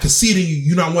 man, I can see it in you.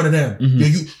 You're not one of them. Yo,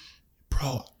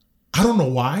 bro, I don't know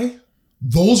why.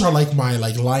 Those are like my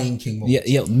Lion King moments.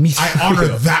 Yeah, me. I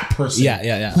honor that person.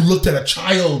 Yeah. Who looked at a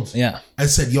child. And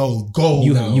said, "Yo, go.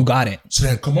 You got it." So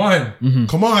then, come on,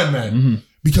 man.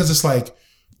 Because it's like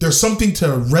there's something to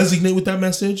resonate with that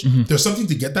message. There's something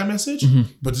to get that message,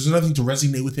 but there's nothing to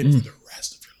resonate with it for the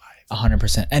rest of your life.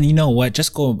 100%. And you know what?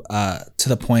 Just go to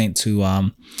the point to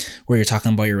where you're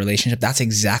talking about your relationship. That's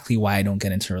exactly why I don't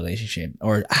get into a relationship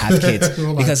or have kids.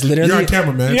 Because literally, you're on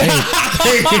camera, man. Yeah.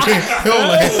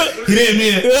 He didn't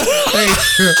mean it.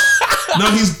 No,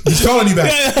 he's calling you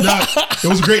back. No, it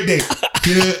was a great date.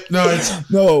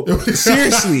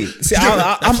 Seriously. See,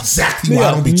 I'm exactly why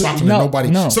I don't be talking to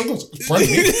nobody.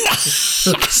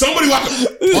 Somebody walk up,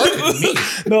 me.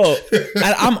 No,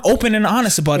 and I'm open and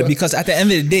honest about it because at the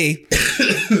end of the day,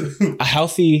 a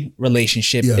healthy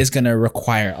relationship is going to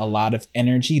require a lot of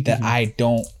energy that I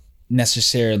don't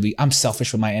necessarily. I'm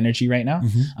selfish with my energy right now.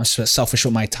 I'm selfish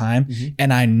with my time,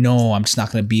 and I know I'm just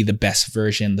not going to be the best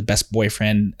version, the best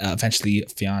boyfriend, eventually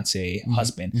fiance,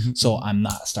 husband. So I'm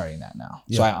not starting that now.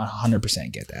 So I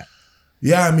 100% get that.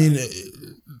 Yeah, I mean,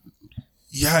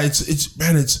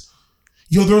 it's.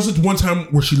 Yo, there was one time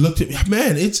where she looked at me.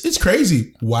 Man, it's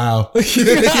crazy. Wow. One time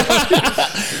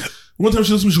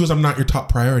she looked at me, she goes, "I'm not your top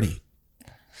priority."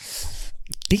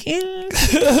 Ding.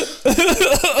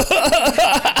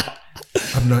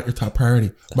 I'm not your top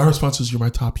priority. My response was, "You're my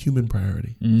top human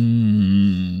priority."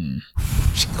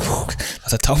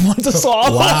 That's a tough one to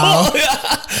solve. Wow.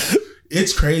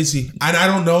 It's crazy. And I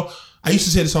don't know. I used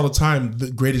to say this all the time. The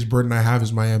greatest burden I have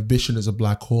is my ambition is a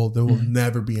black hole. There will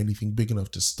never be anything big enough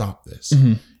to stop this.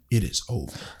 It is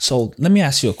over. So let me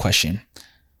ask you a question.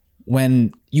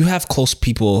 When you have close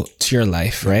people to your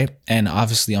life, right? And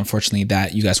obviously, unfortunately,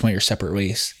 that you guys went your separate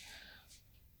ways.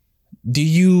 Do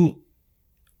you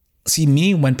see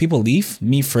me when people leave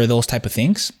me for those type of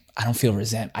things? I don't feel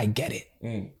resent. I get it.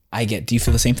 Do you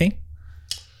feel the same thing?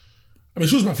 I mean,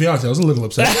 she was my fiance. I was a little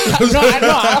upset. No, of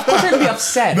course I'd be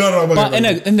upset. But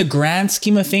in the grand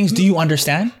scheme of things, do you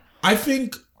understand? I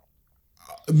think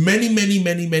many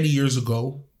years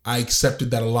ago, I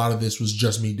accepted that a lot of this was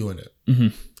just me doing it.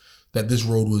 That this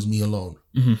road was me alone.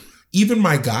 Even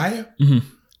my guy,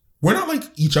 we're not like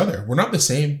each other. We're not the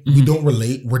same. We don't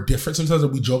relate. We're different. Sometimes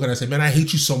we joke and I say, "Man, I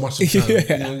hate you so much sometimes." He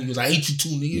goes, "I hate you too,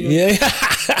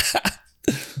 nigga."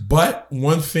 But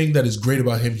one thing that is great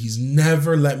about him, he's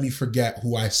never let me forget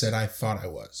who I said I thought I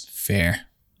was. Fair.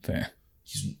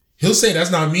 He'll say,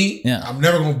 "That's not me. Yeah. I'm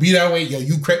never going to be that way. Yo,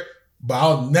 you crazy." But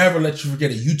I'll never let you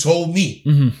forget it. You told me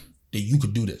that you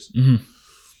could do this.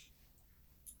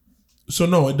 So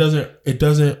no, it doesn't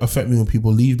affect me when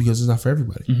people leave because it's not for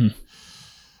everybody.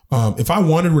 If I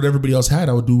wanted what everybody else had,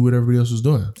 I would do what everybody else was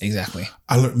doing. Exactly.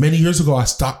 I learned many years ago, I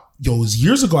stopped doing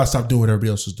what everybody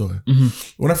else was doing.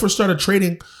 When I first started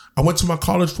trading, I went to my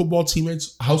college football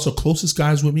teammates' house, the closest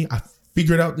guys with me. I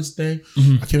figured out this thing.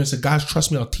 I came and said, "Guys,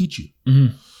 trust me, I'll teach you."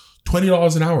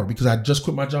 $20 an hour because I just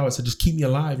quit my job. I said, "Just keep me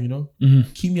alive,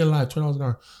 keep me alive." $20 an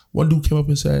hour. One dude came up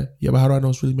and said, "Yeah, but how do I know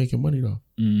it's really making money though?"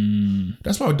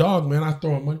 That's my dog, man. I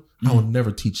throw him money. I will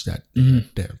never teach that damn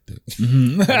thing.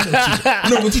 I'm not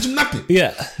gonna teach him nothing.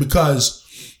 Yeah, because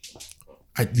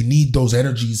you need those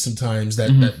energies sometimes.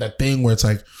 That thing where it's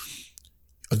like,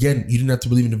 again, you didn't have to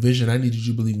believe in the vision. I needed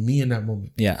you to believe in me in that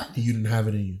moment. Yeah, you didn't have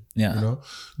it in you. Yeah,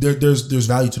 there's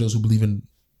value to those who believe in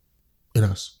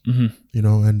us. And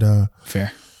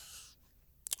fair.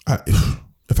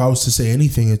 If I was to say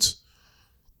anything, it's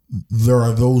there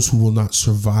are those who will not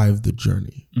survive the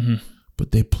journey,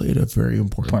 but they played a very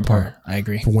important part. I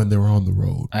agree. For when they were on the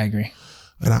road. I agree.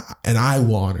 And I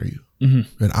will honor you,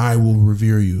 and I will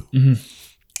revere you,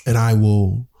 and I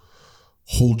will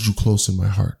hold you close in my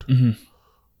heart,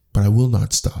 but I will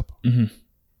not stop.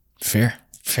 Fair.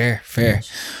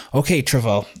 Yes. Okay,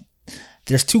 Trivelle.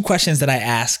 There's 2 questions that I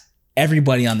ask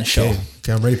everybody on the show.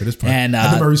 Okay, I'm ready for this part. And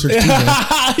I did my research too, man.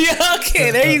 Yeah,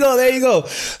 okay, there you go.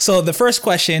 So the first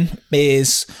question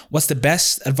is, what's the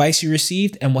best advice you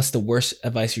received and what's the worst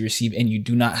advice you received? And you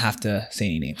do not have to say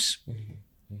any names.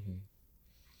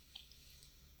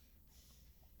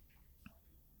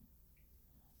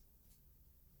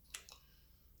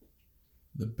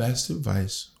 The best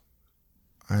advice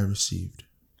I received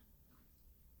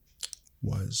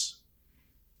was,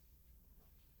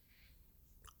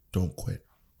 don't quit.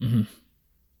 Can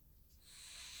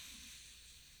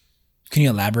you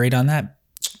elaborate on that?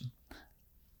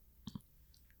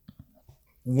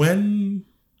 When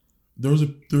there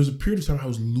was a period of time I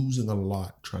was losing a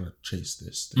lot trying to chase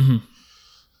this thing.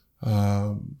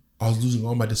 I was losing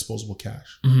all my disposable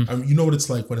cash. I mean, you know what it's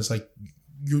like when it's like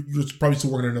you're probably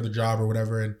still working at another job or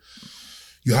whatever, and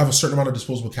you have a certain amount of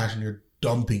disposable cash and you're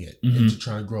dumping it into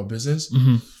trying to grow a business,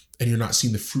 and you're not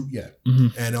seeing the fruit yet.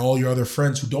 And all your other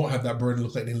friends who don't have that burden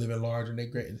look like they live at large and they're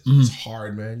great. It's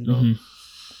hard, man. You know,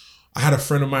 I had a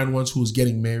friend of mine once who was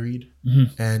getting married,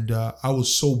 and I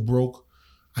was so broke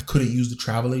I couldn't use the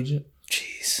travel agent.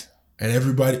 Jeez. And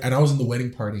I was in the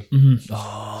wedding party.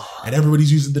 And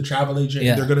everybody's using the travel agent.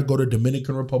 Yeah. They're going to go to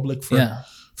Dominican Republic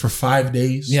for 5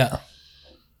 days. Yeah.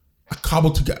 I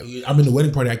cobbled together. I'm in the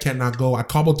wedding party. I can't not go. I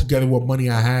cobbled together what money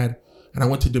I had. And I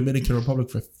went to Dominican Republic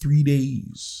for 3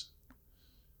 days.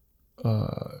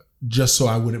 Just so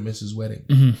I wouldn't miss his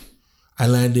wedding. I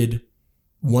landed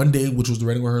one day, which was the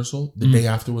wedding rehearsal. The day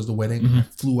after was the wedding. I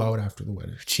flew out after the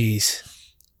wedding. Jeez.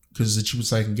 Because it's the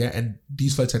cheapest I can get. And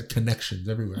these flights had connections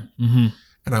everywhere. And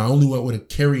I only went with a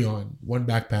carry-on, one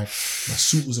backpack. My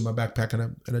suit was in my backpack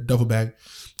and a duffel bag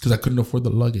because I couldn't afford the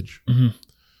luggage.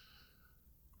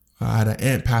 I had an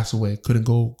aunt pass away. Couldn't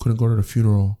go to the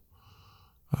funeral.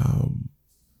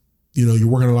 You know, you're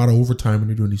working a lot of overtime when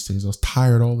you're doing these things. I was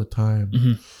tired all the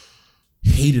time.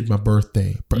 Hated my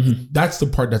birthday. But that's the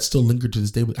part that still lingered to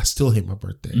this day. But I still hate my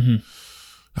birthday.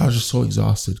 I was just so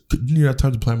exhausted. Didn't have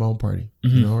time to plan my own party,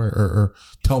 you know, or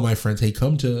tell my friends, "Hey,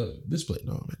 come to this place."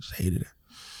 No, I just hated it,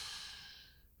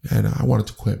 and I wanted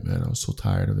to quit, man. I was so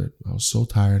tired of it. I was so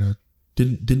tired. I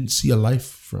didn't see a life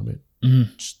from it.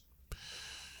 Just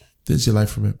didn't see a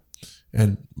life from it.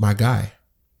 And my guy,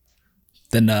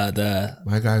 my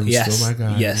guy who's still my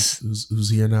guy, who's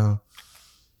here now,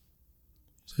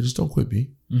 said, "Just don't quit,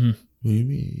 B." What do you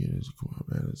mean? Come on,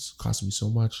 man. It's costing me so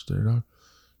much.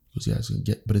 He goes, yeah,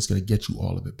 it's gonna get you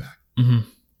all of it back. He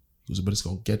goes, but it's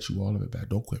gonna get you all of it back.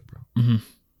 Don't quit, bro.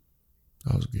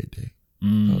 That was a great day.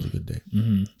 That was a good day.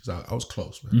 Because I was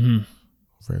close, man.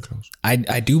 Very close.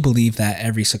 I do believe that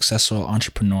every successful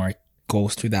entrepreneur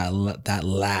goes through that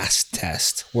last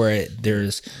test where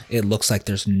it looks like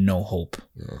there's no hope.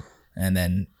 And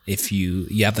then if you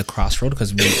have the crossroad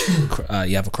because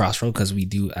we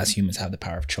do as humans have the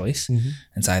power of choice.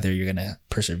 It's either you're gonna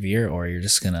persevere or you're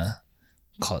just gonna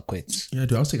call it quits. Yeah,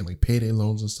 dude, I was taking like payday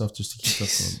loans and stuff just to keep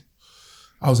stuff going.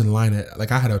 I was in line at,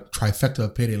 like, I had a trifecta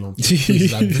of payday loans for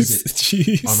places I'd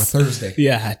visit on a Thursday.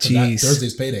 Yeah, jeez.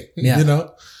 Thursday's payday. Yeah. You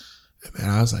know?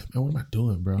 And I was like, man, what am I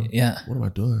doing, bro? Yeah. What am I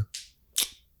doing?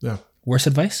 Yeah. Worst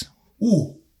advice?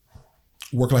 Ooh.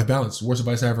 Work-life balance. Worst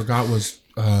advice I ever got was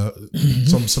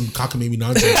some cockamamie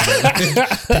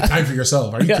nonsense. Take time for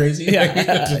yourself. Are you crazy?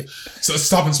 Yeah. So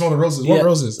stop and smell the roses. What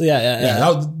roses?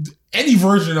 Yeah. Any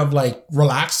version of like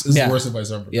relax is the worst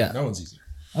advice ever. Yeah. That one's easy.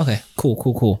 Okay,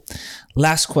 cool.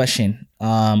 Last question.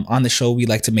 On the show, we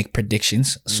like to make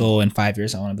predictions. So in 5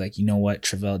 years, I want to be like, you know what?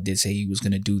 Trivelle did say he was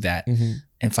going to do that.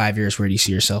 In 5 years, where do you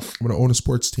see yourself? I'm going to own a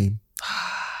sports team.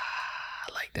 I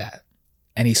like that.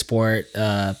 Any sport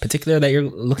particular that you're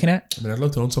looking at? I mean, I'd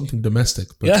love to own something domestic.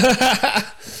 But yeah,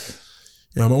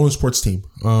 I'm going to own a sports team.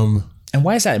 And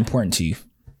why is that important to you?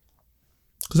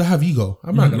 Because I have ego.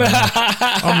 I'm not gonna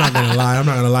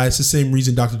lie. It's the same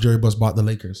reason Dr. Jerry Buss bought the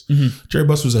Lakers. Jerry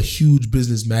Buss was a huge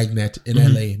business magnate in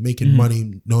LA, making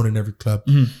money, known in every club.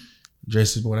 Jerry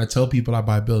says, but when I tell people I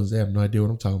buy buildings, they have no idea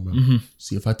what I'm talking about.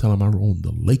 See, if I tell them I own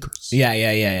the Lakers. Yeah.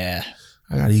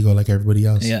 I got ego like everybody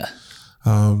else. Yeah.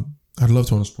 I'd love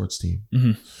to own a sports team.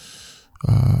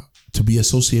 To be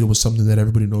associated with something that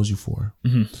everybody knows you for.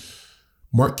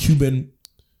 Mark Cuban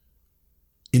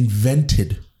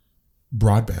invented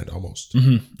broadband almost.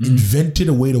 Invented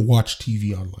a way to watch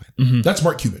TV online. That's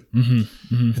Mark Cuban.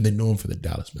 And they know him for the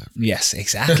Dallas Mavericks. Yes,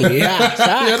 exactly. Yeah,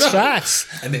 facts.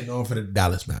 And they know him for the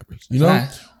Dallas Mavericks. You know?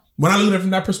 When I look at it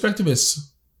from that perspective,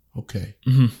 it's okay.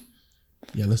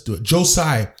 Yeah, let's do it. Joe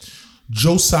Tsai.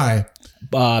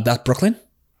 That's Brooklyn?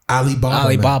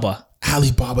 Alibaba.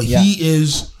 Yeah.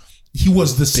 He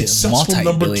was the successful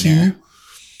number 2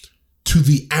 to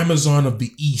the Amazon of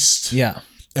the East. Yeah.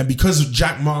 And because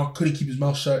Jack Ma couldn't keep his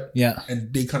mouth shut,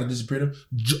 and they kind of disappeared him,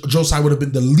 Joe Tsai would have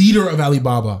been the leader of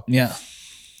Alibaba. Yeah.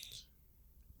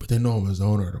 But they know him as the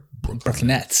owner of the Brooklyn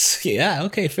Nets. Yeah,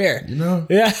 okay, fair. You know?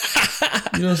 Yeah.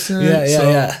 You know what I'm saying?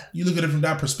 Yeah. You look at it from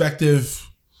that perspective,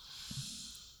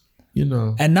 you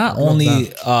know. And not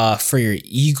only for your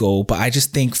ego, but I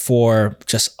just think for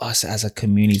just us as a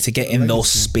community to get in those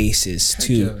spaces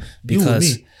too. Yeah.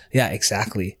 Because, yeah,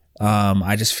 exactly.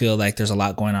 I just feel like there's a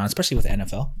lot going on, especially with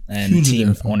NFL and huge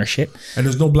team ownership. And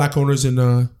there's no black owners in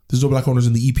the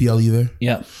EPL either.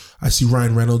 Yeah, I see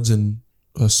Ryan Reynolds and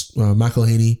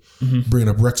McElhaney bringing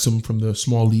up Wrexham from the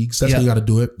small leagues. That's how you got to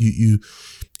do it. You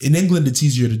in England, it's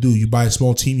easier to do. You buy a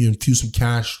small team, you infuse some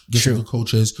cash, get some good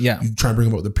coaches. Yeah. You try and bring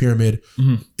them up the pyramid.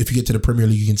 If you get to the Premier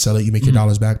League, you can sell it. You make your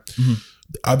dollars back.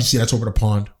 Obviously, that's over the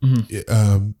pond.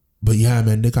 But yeah,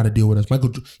 man, they got to deal with us.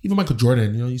 Even Michael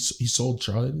Jordan, he sold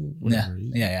Charlotte. Whatever.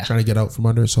 Yeah. Trying to get out from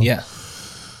under. So yeah,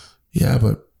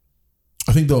 but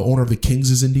I think the owner of the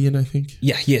Kings is Indian. I think.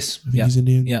 Yeah, he is. I think he's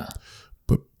Indian. Yeah.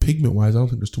 But pigment wise, I don't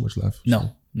think there's too much left.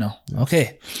 No.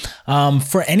 Okay.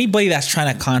 For anybody that's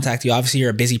trying to contact you, obviously you're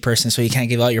a busy person, so you can't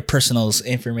give out your personal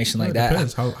information like that.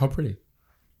 Depends. How pretty?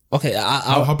 Okay.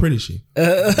 How pretty is she?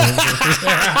 That's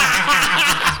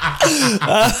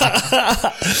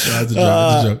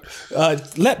a joke.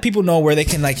 Let people know where they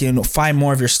can find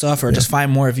more of your stuff, or just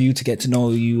find more of you to get to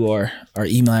know you, or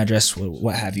email address,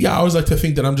 what have you. Yeah, I always like to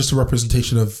think that I'm just a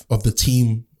representation of the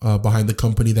team behind the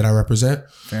company that I represent.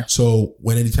 Fair. So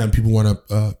anytime people want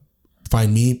to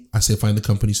find me, I say find the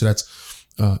company. So that's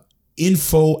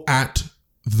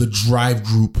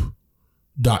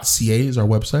info@thedrivegroup.ca is our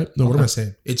website. No, what am I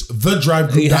saying? It's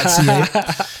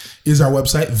thedrivegroup.ca is our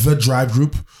website.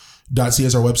 Thedrivegroup.ca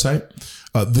is our website.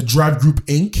 The Drive Group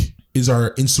Inc. is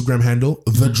our Instagram handle.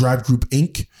 The Drive Group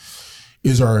Inc.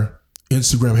 is our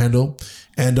Instagram handle.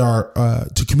 And our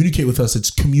to communicate with us,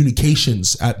 it's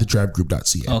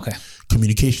communications@thedrivegroup.ca. Okay.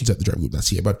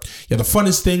 Communications@thedrivegroup.ca. But yeah, the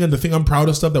funnest thing and the thing I'm proud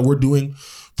of stuff that we're doing,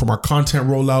 from our content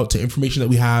rollout to information that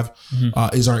we have,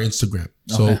 is our Instagram.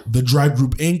 So the Drive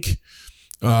Group Inc.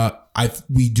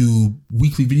 We do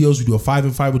weekly videos. We do a 5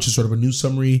 and 5, which is sort of a news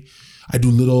summary. I do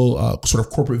little sort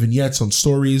of corporate vignettes on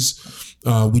stories.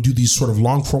 We do these sort of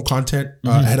long form content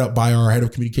head up by our head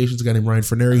of communications, a guy named Ryan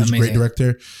Ferneri, who's a great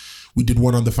director. We did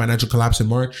one on the financial collapse in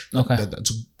March. Okay.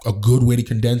 That's a good way to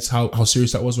condense how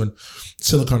serious that was when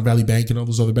Silicon Valley Bank and all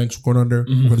those other banks were going under.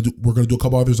 We're gonna do a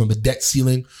couple others on the debt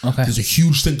ceiling. Okay. There's a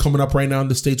huge thing coming up right now in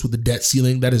the States with the debt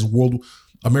ceiling. That is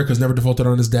America's never defaulted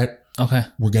on its debt. Okay.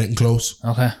 We're getting close.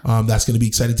 Okay. That's gonna be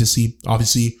exciting to see.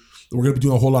 Obviously, we're going to be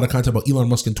doing a whole lot of content about Elon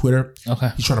Musk and Twitter.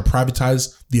 Okay. He's trying to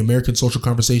privatize the American social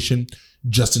conversation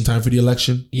just in time for the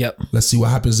election. Yep. Let's see what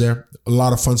happens there. A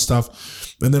lot of fun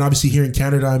stuff. And then obviously here in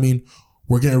Canada, I mean,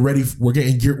 we're getting ready. We're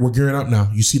gearing up now.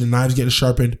 You see the knives getting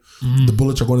sharpened. The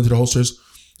bullets are going into the holsters.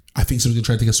 I think someone's going to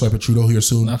try to take a swipe at Trudeau here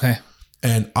soon. Okay.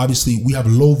 And obviously we have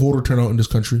low voter turnout in this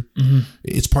country.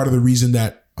 It's part of the reason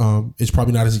that it's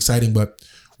probably not as exciting, but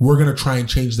we're going to try and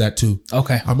change that too.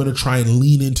 Okay. I'm going to try and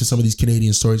lean into some of these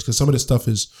Canadian stories because some of this stuff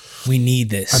is... We need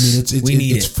this. I mean,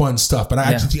 it's fun stuff. But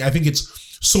I think it's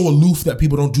so aloof that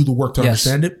people don't do the work to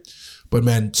understand it. But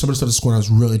man, some of the stuff that's going on is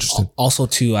really interesting. Also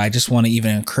too, I just want to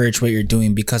even encourage what you're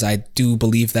doing because I do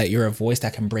believe that you're a voice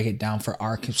that can break it down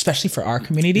especially for our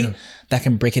community, that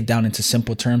can break it down into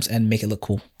simple terms and make it look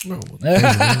cool. Oh,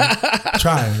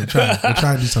 try. We're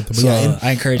trying to do something. But so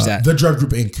I encourage that. The Drive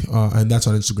Group Inc. And that's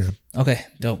on Instagram. Okay,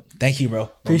 dope. Thank you,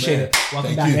 bro. Appreciate it.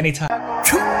 Welcome back anytime.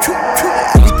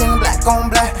 Everything black on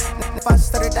black. If I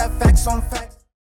studied that facts on facts.